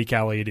and Zeke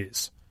Elliott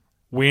is.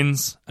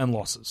 Wins and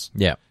losses.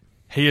 Yeah.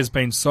 He has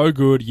been so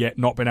good, yet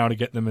not been able to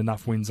get them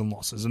enough wins and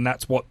losses, and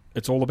that's what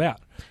it's all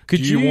about.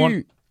 Could Do you you-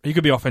 want? He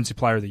could be Offensive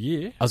Player of the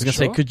Year. I was going to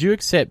say, could you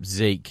accept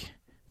Zeke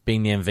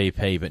being the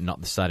MVP but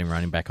not the starting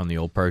running back on the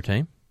All-Pro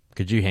team?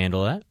 Could you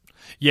handle that?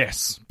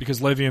 Yes,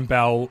 because Le'Veon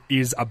Bell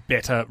is a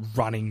better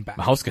running back.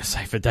 I was going to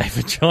say for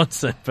David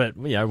Johnson, but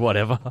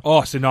whatever.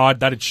 Oh, so no,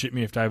 that'd shit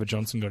me if David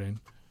Johnson got in.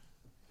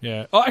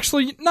 Yeah. Oh,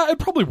 actually, no, it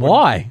probably wouldn't.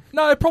 Why?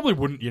 No, it probably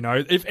wouldn't,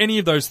 if any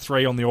of those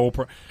 3 on the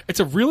All-Pro... It's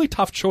a really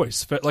tough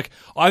choice. But,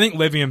 I think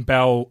Le'Veon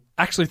Bell...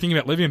 Actually, thinking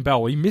about Le'Veon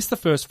Bell, he missed the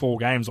first 4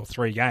 games or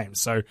 3 games,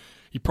 so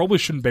he probably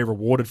shouldn't be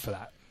rewarded for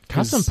that.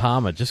 Carson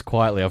Palmer, just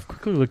quietly, I've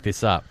quickly looked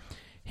this up.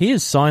 He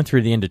is signed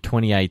through the end of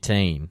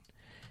 2018.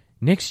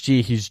 Next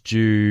year, he's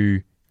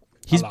due...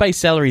 His base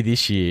salary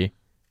this year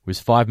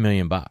was $5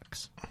 million.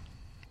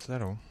 Is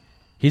that all?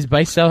 His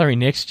base salary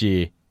next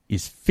year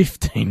is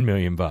 $15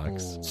 million.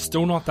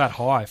 Still not that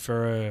high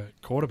for a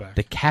quarterback.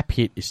 The cap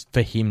hit is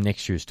for him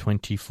next year is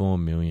 $24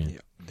 million.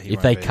 He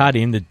If they won't be cut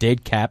in, the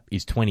dead cap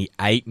is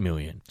 $28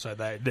 million. So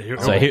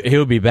So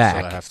he'll be So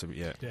back. they have to be,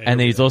 yeah. And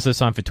then he's also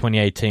signed for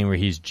 2018 where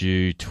he's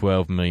due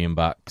 $12 million.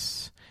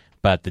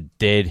 But the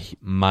dead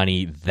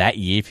money that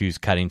year, if he was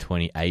cut in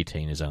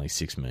 2018, is only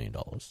 $6 million.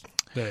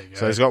 There you go.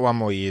 So he's got one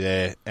more year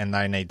there, and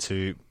they need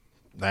to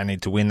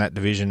win that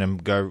division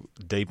and go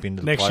deep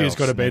into the Next playoffs. year's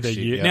got to be next their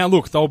year. yeah. Now,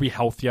 look, they'll be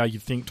healthier.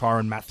 You'd think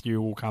Tyrann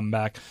Mathieu will come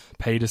back.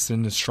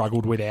 Peterson has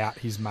struggled without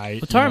his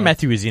mate. Well, Tyrann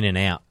Mathieu is in and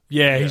out.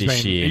 Yeah,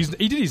 this year.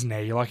 he did his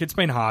knee. It's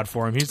been hard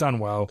for him. He's done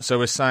well. So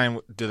we're saying,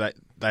 do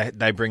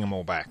they bring them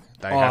all back?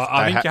 They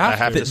I think you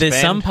have to. to There's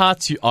spend. some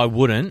parts I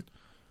wouldn't.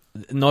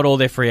 Not all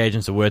their free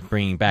agents are worth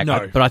bringing back.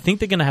 No. But I think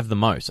they're going to have the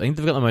most. I think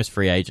they've got the most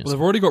free agents. Well,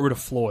 they've already got rid of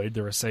Floyd,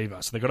 the receiver,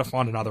 so they've got to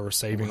find another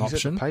receiving He's at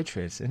option. the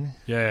Patriots, isn't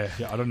he? Yeah,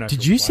 I don't know.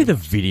 Did you see the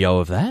video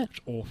of that?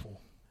 It's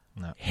awful.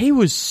 He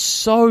was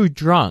so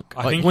drunk.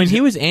 I think When he's- he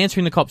was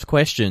answering the cops'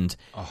 questions,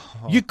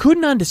 you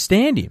couldn't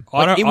understand him.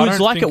 I don't- It I was don't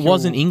like think it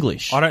wasn't he'll-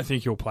 English. I don't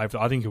think he'll play for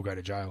I think he'll go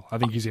to jail. I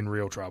think he's in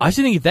real trouble. I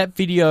still think if that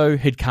video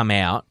had come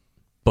out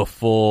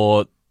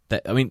before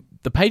that, I mean,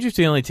 the Patriots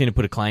are the only team to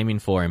put a claim in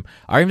for him.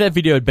 I reckon if that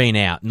video had been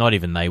out, not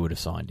even they would have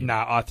signed him.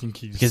 No, I think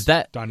he's Because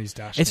that done his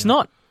dash. It's now.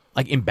 not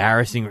like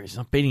embarrassing or he's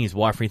not beating his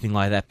wife or anything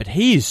like that, but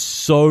he is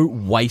so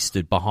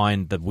wasted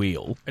behind the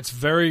wheel. It's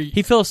very...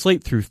 He fell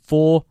asleep through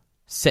 4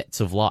 sets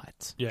of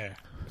lights. Yeah.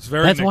 It's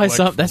very That's why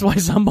neglectful. that's why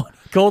somebody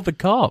called the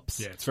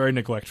cops. Yeah, it's very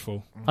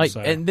neglectful. Like,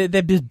 So- and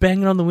they're just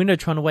banging on the window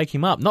trying to wake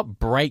him up, not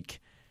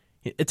brake.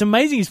 It's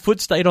amazing his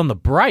foot stayed on the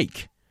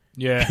brake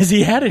yeah, because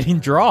he had it in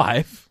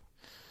drive.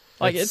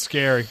 Like it's it's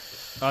scary.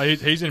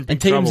 He's in big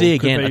and trouble. TMZ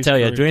Could again. be I tell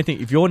you, screwed. do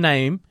anything if your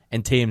name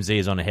and TMZ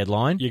is on a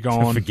headline, You're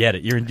gone. Forget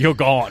it. You're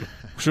gone.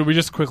 Should we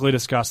just quickly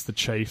discuss the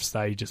Chiefs?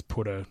 They just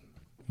put a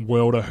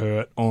world of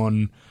hurt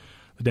on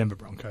the Denver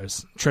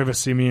Broncos. Trevor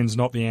Simeon's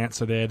not the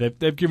answer there.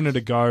 They've given it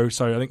a go,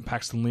 so I think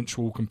Paxton Lynch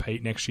will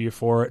compete next year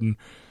for it, and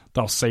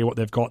they'll see what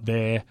they've got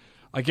there.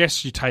 I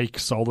guess you take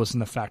solace in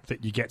the fact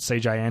that you get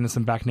CJ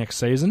Anderson back next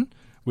season,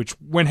 which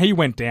when he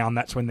went down,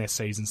 that's when their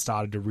season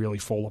started to really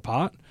fall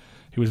apart.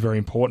 He was very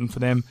important for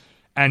them.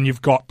 And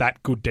you've got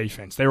that good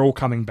defense. They're all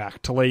coming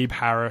back. Talib,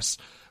 Harris,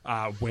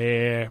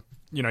 Ware.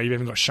 You've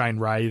even got Shane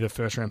Ray, the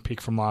first-round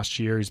pick from last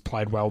year, who's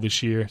played well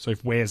this year. So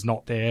if Ware's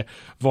not there,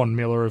 Von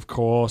Miller, of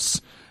course.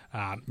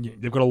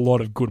 They've got a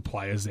lot of good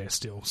players there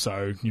still.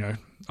 So,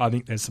 I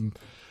think there's some...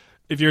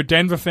 If you're a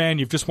Denver fan,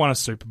 you've just won a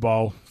Super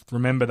Bowl.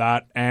 Remember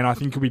that. And I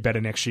think he'll be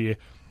better next year.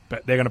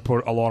 But they're going to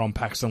put a lot on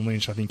Paxton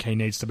Lynch. I think he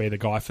needs to be the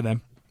guy for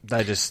them.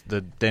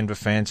 The Denver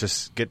fans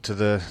just get to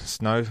the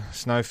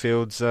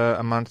snowfields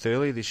a month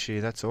early this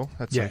year. That's all.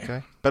 That's Yeah,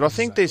 okay. But I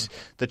think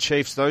the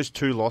Chiefs, those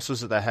 2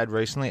 losses that they had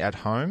recently at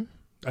home,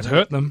 That's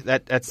hurt them.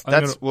 that's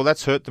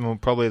hurt them on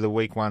probably the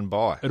week 1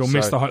 bye. It'll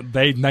miss the...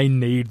 They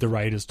need the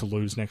Raiders to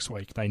lose next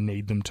week. They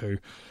need them to.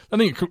 I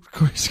think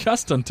we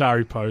discussed on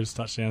Tari Poe's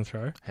touchdown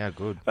throw. How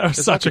good. That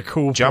was such a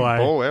cool jump play.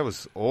 ball. That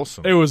was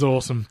awesome. It was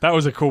awesome. That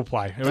was a cool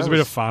play. It was a bit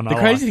of fun. The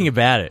crazy thing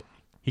about it,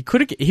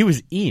 he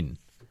was in.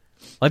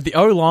 Like the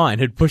O-line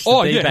had pushed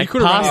the D back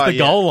past the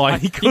goal line.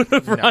 He could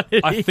have run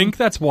it I in. think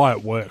that's why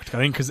it worked. I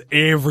think because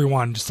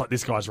everyone just like,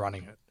 this guy's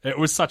running it. It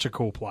was such a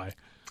cool play.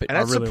 And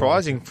that's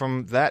surprising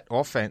from that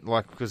offense,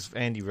 because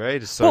Andy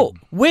Reid is so... Well,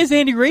 where's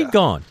Andy Reid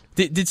gone?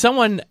 Did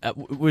someone...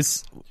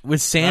 was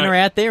Santa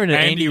out there in an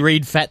Andy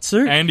Reid fat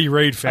suit? Andy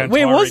Reid found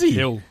Where Tyreek was he?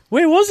 Hill.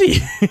 Where was he?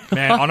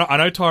 Man, I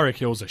know Tyreek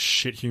Hill's a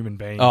shit human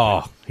being.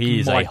 Oh, but he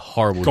is my a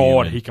horrible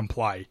God, human. he can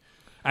play.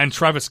 And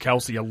Travis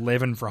Kelce,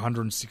 11 for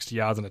 160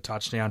 yards and a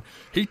touchdown.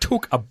 He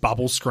took a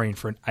bubble screen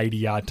for an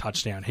 80-yard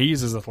touchdown. He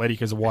is as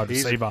athletic as a wide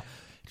receiver.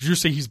 Did you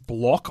see his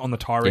block on the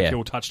Tyreek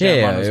Hill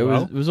touchdown run as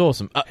well? It was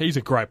awesome. He's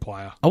a great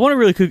player. I want to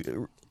really quick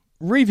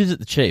revisit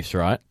the Chiefs,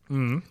 right?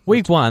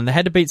 Week 1, they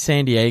had to beat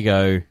San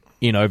Diego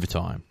in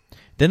overtime.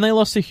 Then they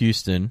lost to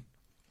Houston,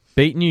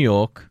 beat New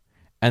York,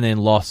 and then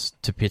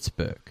lost to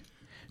Pittsburgh.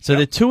 So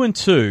they're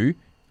 2-2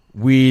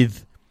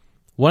 with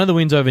one of the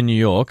wins over New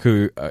York,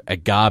 who are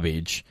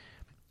garbage,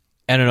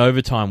 and an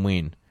overtime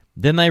win.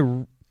 Then they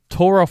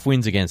tore off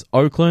wins against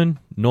Oakland,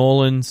 New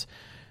Orleans,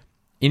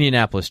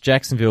 Indianapolis,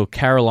 Jacksonville,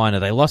 Carolina.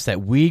 They lost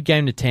that weird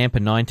game to Tampa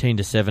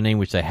 19-17,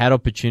 which they had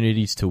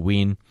opportunities to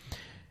win.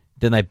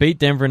 Then they beat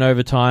Denver in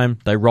overtime.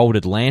 They rolled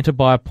Atlanta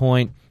by a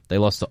point. They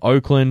lost to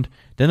Oakland.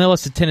 Then they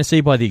lost to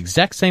Tennessee by the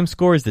exact same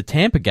score as the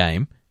Tampa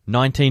game,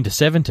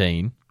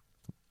 19-17.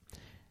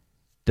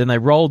 Then they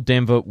rolled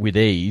Denver with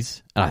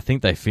ease, and I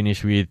think they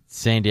finished with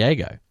San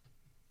Diego.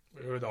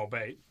 Who they'll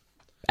beat?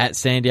 At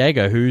San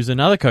Diego, who's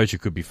another coach who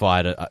could be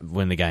fired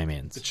when the game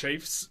ends. The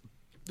Chiefs.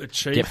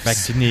 Get back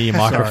to near your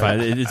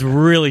microphone. It's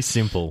really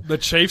simple. The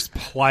Chiefs'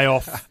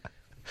 playoff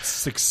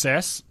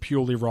success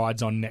purely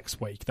rides on next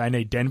week. They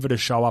need Denver to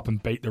show up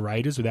and beat the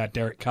Raiders without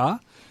Derek Carr,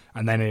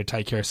 and they need to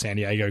take care of San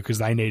Diego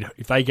because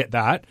if they get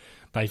that,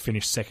 they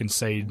finish second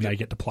seed and they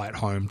get to play at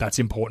home. That's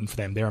important for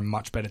them. They're a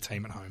much better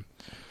team at home.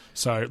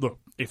 So look,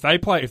 if they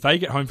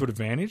get home field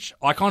advantage,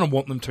 I kind of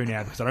want them to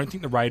now because I don't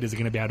think the Raiders are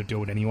going to be able to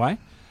do it anyway.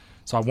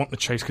 So I want the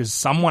Chiefs because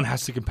someone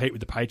has to compete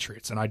with the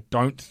Patriots, and I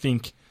don't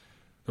think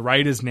the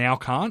Raiders now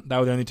can't. They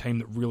were the only team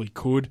that really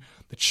could.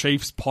 The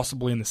Chiefs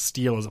possibly and the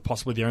Steelers are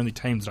possibly the only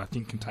teams that I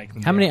think can take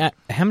them down.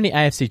 How many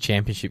AFC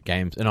Championship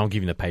games, and I'll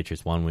give you the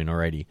Patriots one win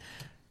already,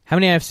 how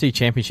many AFC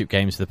Championship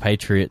games the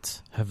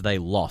Patriots have they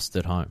lost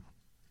at home?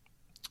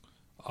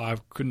 I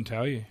couldn't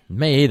tell you.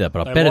 Me either,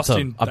 but I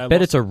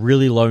bet it's a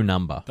really low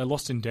number. They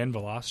lost in Denver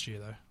last year,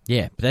 though.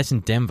 Yeah, but that's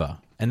in Denver,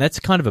 and that's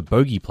kind of a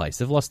bogey place.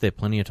 They've lost there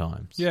plenty of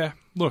times. Yeah,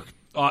 look,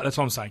 that's what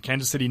I'm saying.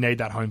 Kansas City need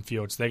that home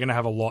field, so they're going to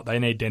have a lot. They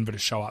need Denver to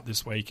show up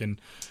this week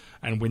and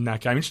win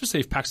that game. Interested to see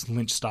if Paxton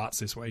Lynch starts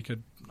this week.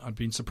 I'd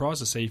be surprised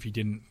to see if he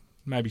didn't.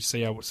 Maybe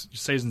see how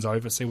season's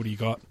over, see what he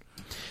got.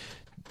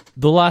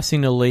 The last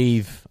thing to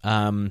leave,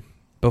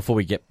 before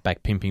we get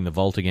back pimping the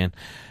vault again,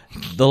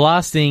 the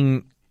last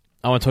thing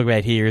I want to talk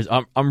about here is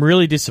I'm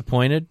really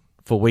disappointed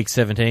for Week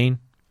 17.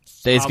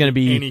 There's going to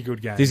be any good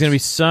games. There's going to be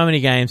so many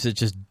games that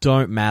just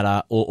don't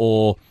matter,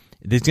 or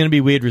there's going to be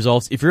weird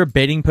results. If you're a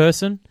betting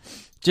person,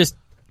 just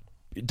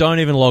don't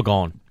even log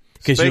on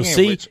because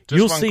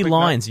you'll see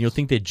lines and you'll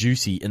think they're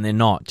juicy and they're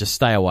not. Just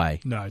stay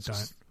away. No,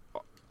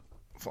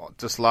 don't.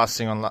 Just last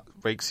thing on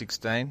Week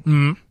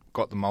 16.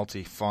 Got the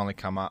multi finally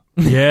come up.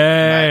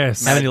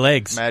 Yes. How many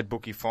legs? Mad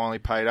Bookie finally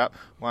paid up.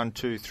 1,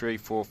 2, 3,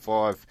 4,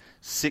 5,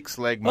 6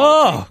 leg multi.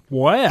 Oh,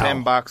 wow.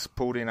 $10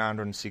 pulled in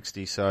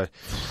 160. So,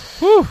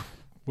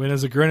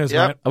 Winners are grinners,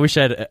 Yep. mate. I wish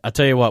I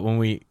tell you what, when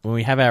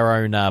we have our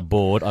own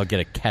board, I'll get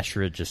a cash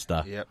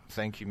register. Yep.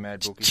 Thank you,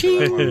 Mad Bookie.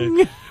 for that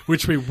one.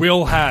 Which we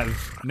will have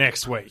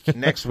next week.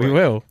 Next week. We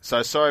will.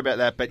 So sorry about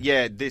that, but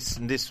yeah,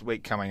 this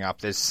week coming up,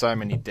 there's so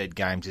many dead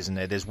games, isn't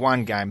there? There's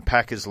one game,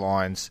 Packers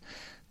Lions.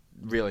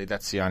 Really,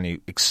 that's the only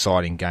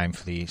exciting game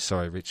for the year.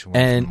 Sorry, Rich. I went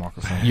And from the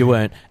microphone. you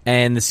weren't.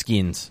 And the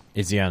Skins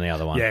is the only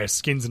other one. Yeah,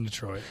 Skins in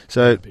Detroit.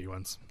 So- The big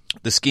ones.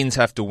 The Skins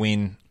have to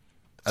win.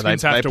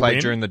 Skins they have to play win.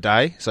 during the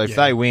day, so if Yeah.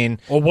 they win,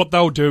 Or what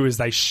they'll do is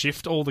they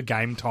shift all the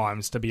game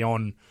times to be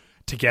on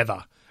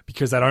together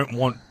because they don't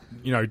want,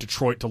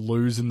 Detroit to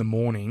lose in the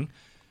morning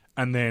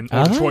and then or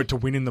Are they? Detroit to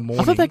win in the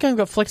morning. I thought that game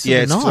got flexed yeah,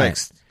 in it's the night.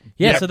 flexed.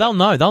 Yeah, Yeah. so they'll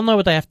know. They'll know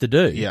what they have to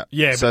do. Yeah,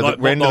 Yeah, So but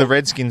when do they'll- the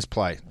Redskins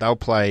play? They'll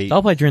play.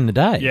 They'll play during the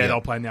day. Yeah, they'll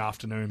play in the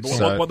afternoon. But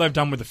So- what they've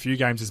done with a few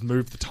games is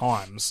move the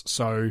times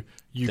so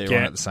They're get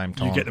on at the same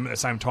time. You get them at the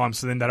same time,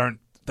 so then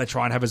they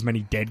try and have as many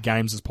dead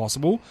games as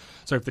possible.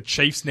 So if the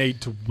Chiefs need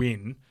to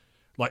win,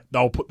 like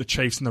they'll put the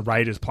Chiefs and the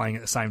Raiders playing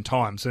at the same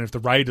time. So if the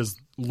Raiders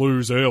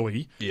lose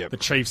early, Yep.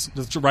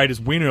 the Raiders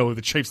win early,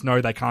 the Chiefs know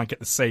they can't get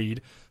the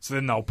seed, so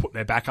then they'll put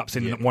their backups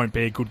in and it won't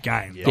be a good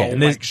game. Yeah, They'll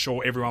and there's- make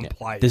sure everyone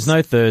plays. There's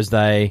no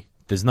Thursday.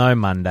 There's no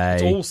Monday.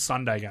 It's all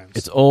Sunday games.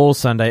 It's all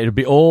Sunday. It'll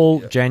be all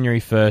January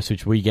 1st,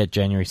 which we get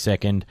January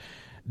 2nd.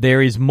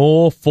 There is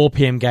more 4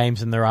 p.m.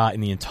 games than there are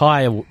in the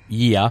entire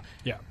year.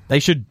 Yeah. They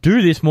should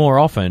do this more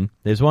often.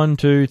 There's 1,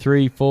 2,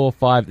 3, 4,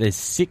 5. There's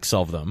 6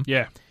 of them.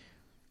 Yeah.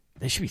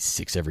 There should be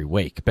 6 every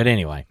week. But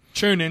anyway.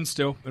 Tune in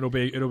still.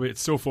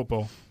 It's still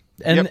football.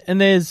 And Yep. and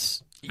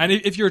there's And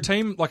if you're a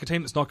team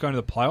that's not going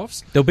to the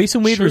playoffs, there'll be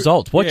some weird Tune-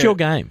 results. Watch yeah. your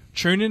game.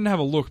 Tune in and have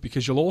a look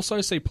because you'll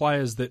also see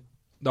players that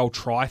they'll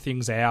try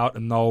things out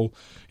and they'll,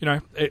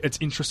 it's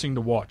interesting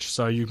to watch.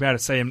 So you've got to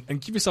see them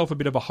and give yourself a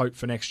bit of a hope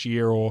for next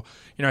year or,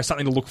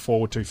 something to look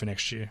forward to for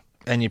next year.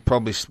 and you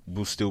probably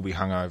will still be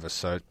hungover,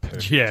 so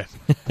perfect. Yeah.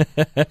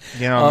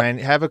 You know what I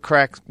mean? Have a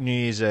crack New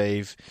Year's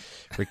Eve,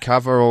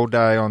 recover all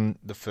day on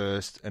the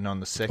 1st and on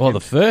the 2nd. Well, the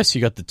first,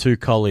 you got the 2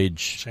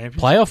 college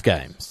Championship. playoff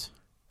games.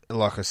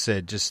 Like I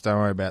said, just don't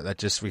worry about that.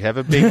 Just we have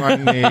a big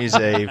one New Year's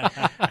Eve,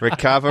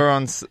 recover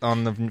on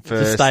the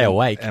 1st. stay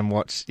awake. and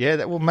watch.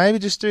 Yeah, well, maybe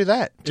just do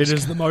that. It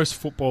is the most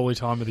football-y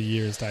time of the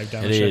year, as Dave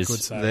Damashek is. would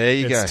say. There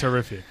you it's go.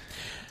 terrific.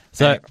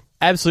 So,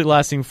 absolute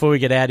last thing before we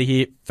get out of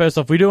here. First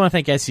off, we do want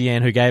to thank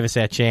SEN who gave us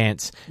our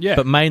chance. Yeah.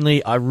 But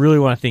mainly, I really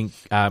want to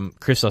thank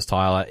Christos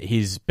Tyler.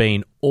 He's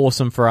been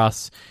awesome for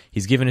us.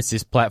 He's given us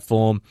this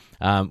platform.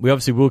 We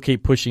obviously will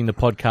keep pushing the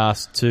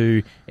podcast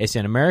to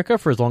SEN America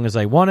for as long as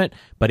they want it,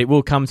 but it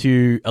will come to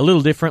you a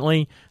little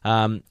differently,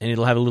 and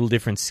it'll have a little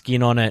different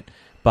skin on it.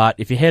 But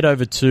if you head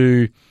over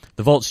to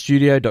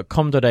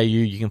thevaultstudio.com.au,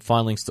 you can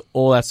find links to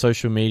all our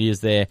social medias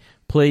there.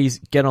 Please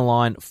get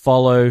online,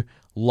 follow,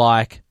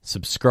 like,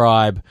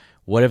 subscribe,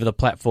 whatever the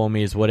platform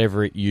is,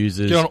 whatever it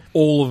uses. Get on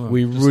all of them.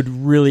 We would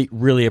really,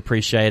 really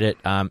appreciate it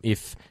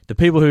if the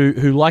people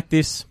who like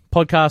this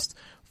podcast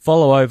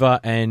follow over,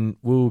 and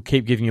we'll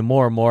keep giving you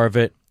more and more of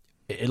it.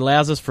 It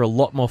allows us for a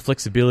lot more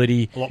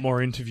flexibility. A lot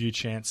more interview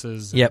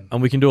chances. Yep,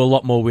 and we can do a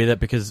lot more with it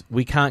because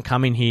we can't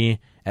come in here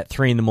at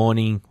 3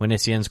 a.m. when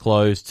SEN's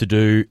closed to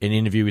do an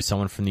interview with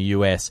someone from the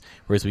US,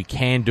 whereas we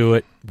can do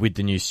it with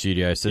the new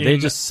studio. So they're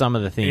just some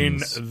of the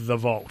things. In the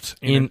vault.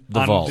 In an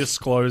the vault.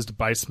 undisclosed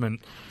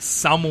basement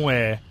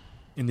somewhere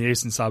in the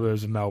eastern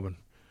suburbs of Melbourne.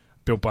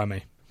 Built by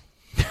me.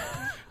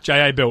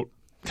 J.A. built.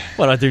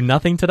 What, I do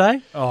nothing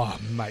today? Oh,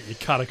 mate, you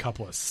cut a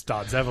couple of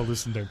studs. Have a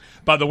listen to him.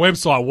 But the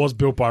website was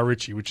built by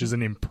Richie, which is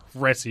an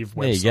impressive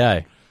website. There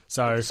you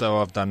go. So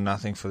I've done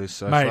nothing for this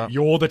so Mate, far.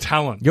 you're the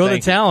talent. You're the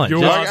Thank you. talent.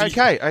 You're Just-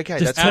 Okay,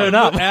 Just that's turn fine.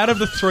 up. Out of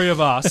the three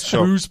of us,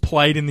 Sure. who's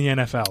played in the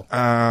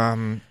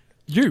NFL?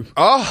 You.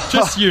 Oh,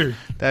 Just you.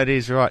 that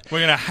is right. We're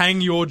going to hang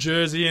your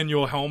jersey and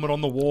your helmet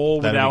on the wall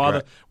with That'd be our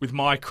great. with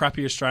my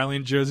crappy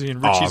Australian jersey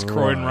and Richie's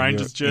Croydon right,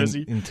 Rangers you're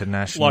jersey.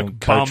 international Like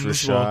Coach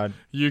bums. Well, Rashad.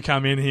 you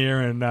come in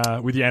here and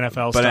with your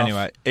NFL But stuff.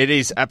 anyway, it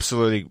is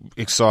absolutely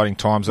exciting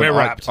times. We're And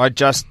wrapped. I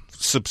just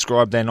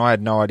subscribed then. I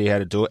had no idea how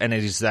to do it, and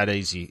it is that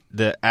easy.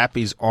 The app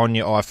is on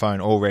your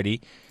iPhone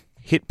already.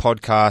 Hit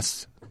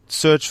podcasts,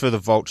 search for the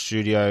Vault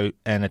Studio,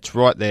 and it's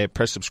right there.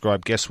 Press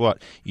subscribe. Guess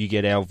what? You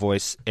get our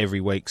voice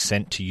every week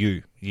sent to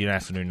you. You don't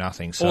have to do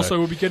nothing. So Also,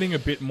 we'll be getting a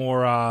bit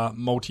more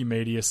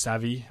multimedia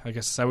savvy. I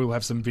guess so. We'll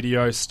have some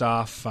video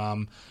stuff.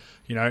 We're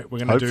going to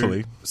do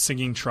Hopefully.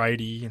 singing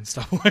tradie and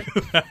stuff like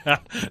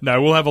that.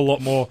 No, we'll have a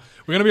lot more.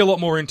 We're going to be a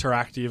lot more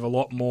interactive, a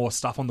lot more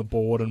stuff on the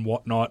board and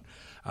whatnot.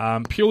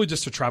 Purely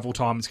just for travel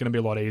time, it's going to be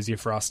a lot easier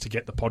for us to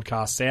get the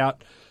podcasts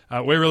out.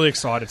 We're really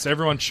excited. So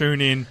everyone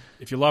tune in.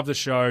 If you love the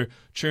show,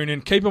 tune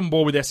in. Keep on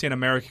board with SEN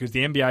America because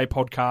the NBA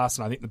podcast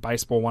and I think the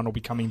baseball one will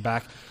be coming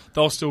back.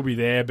 They'll still be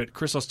there. But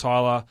Christos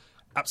Tyler,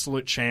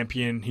 absolute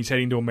champion. He's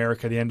heading to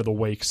America at the end of the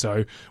week.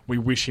 So we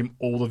wish him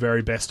all the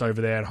very best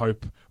over there and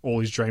hope all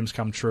his dreams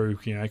come true,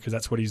 because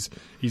that's what he's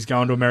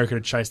going to America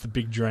to chase the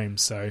big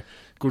dreams. So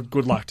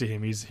good luck to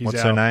him. He's what's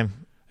our, her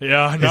name?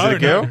 Yeah, Is no, it a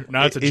girl?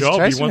 no, it's a He's job. He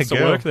chasing wants a to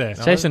girl. work there.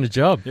 Chasing a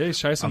job. Yeah, he's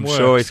chasing I'm work.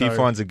 sure if he so-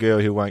 finds a girl,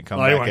 he won't come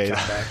Oh, he back won't either.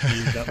 come back.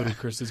 That little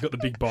Chris. He's got the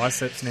big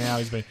biceps now.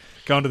 He's been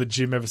going to the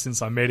gym ever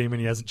since I met him,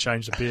 and he hasn't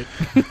changed a bit.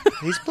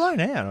 He's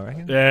blown out, I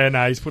reckon. Yeah,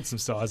 no, he's put some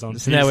size on.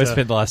 So now He's, we've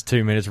spent the last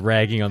 2 minutes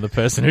ragging on the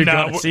person who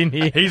got us in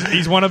here.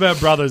 He's one of our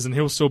brothers, and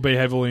he'll still be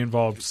heavily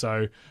involved.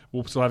 So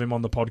we'll still have him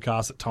on the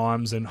podcast at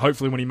times, and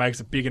hopefully, when he makes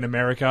it big in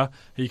America,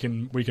 we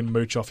can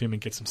mooch off him and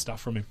get some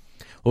stuff from him.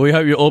 Well, we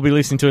hope you'll all be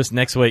listening to us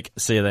next week.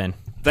 See you then.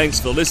 Thanks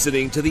for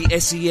listening to the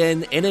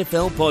SEN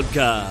NFL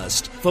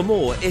podcast. For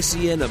more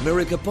SEN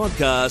America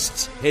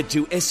podcasts, head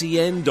to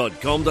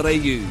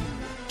sen.com.au.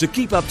 To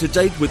keep up to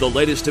date with the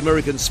latest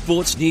American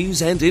sports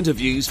news and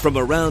interviews from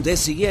around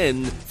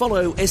SEN,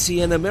 follow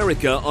SEN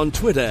America on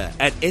Twitter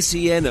at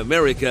SEN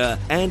America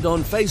and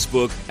on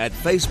Facebook at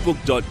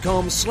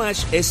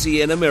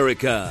facebook.com/SEN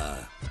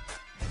America.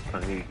 I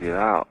need to get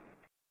out.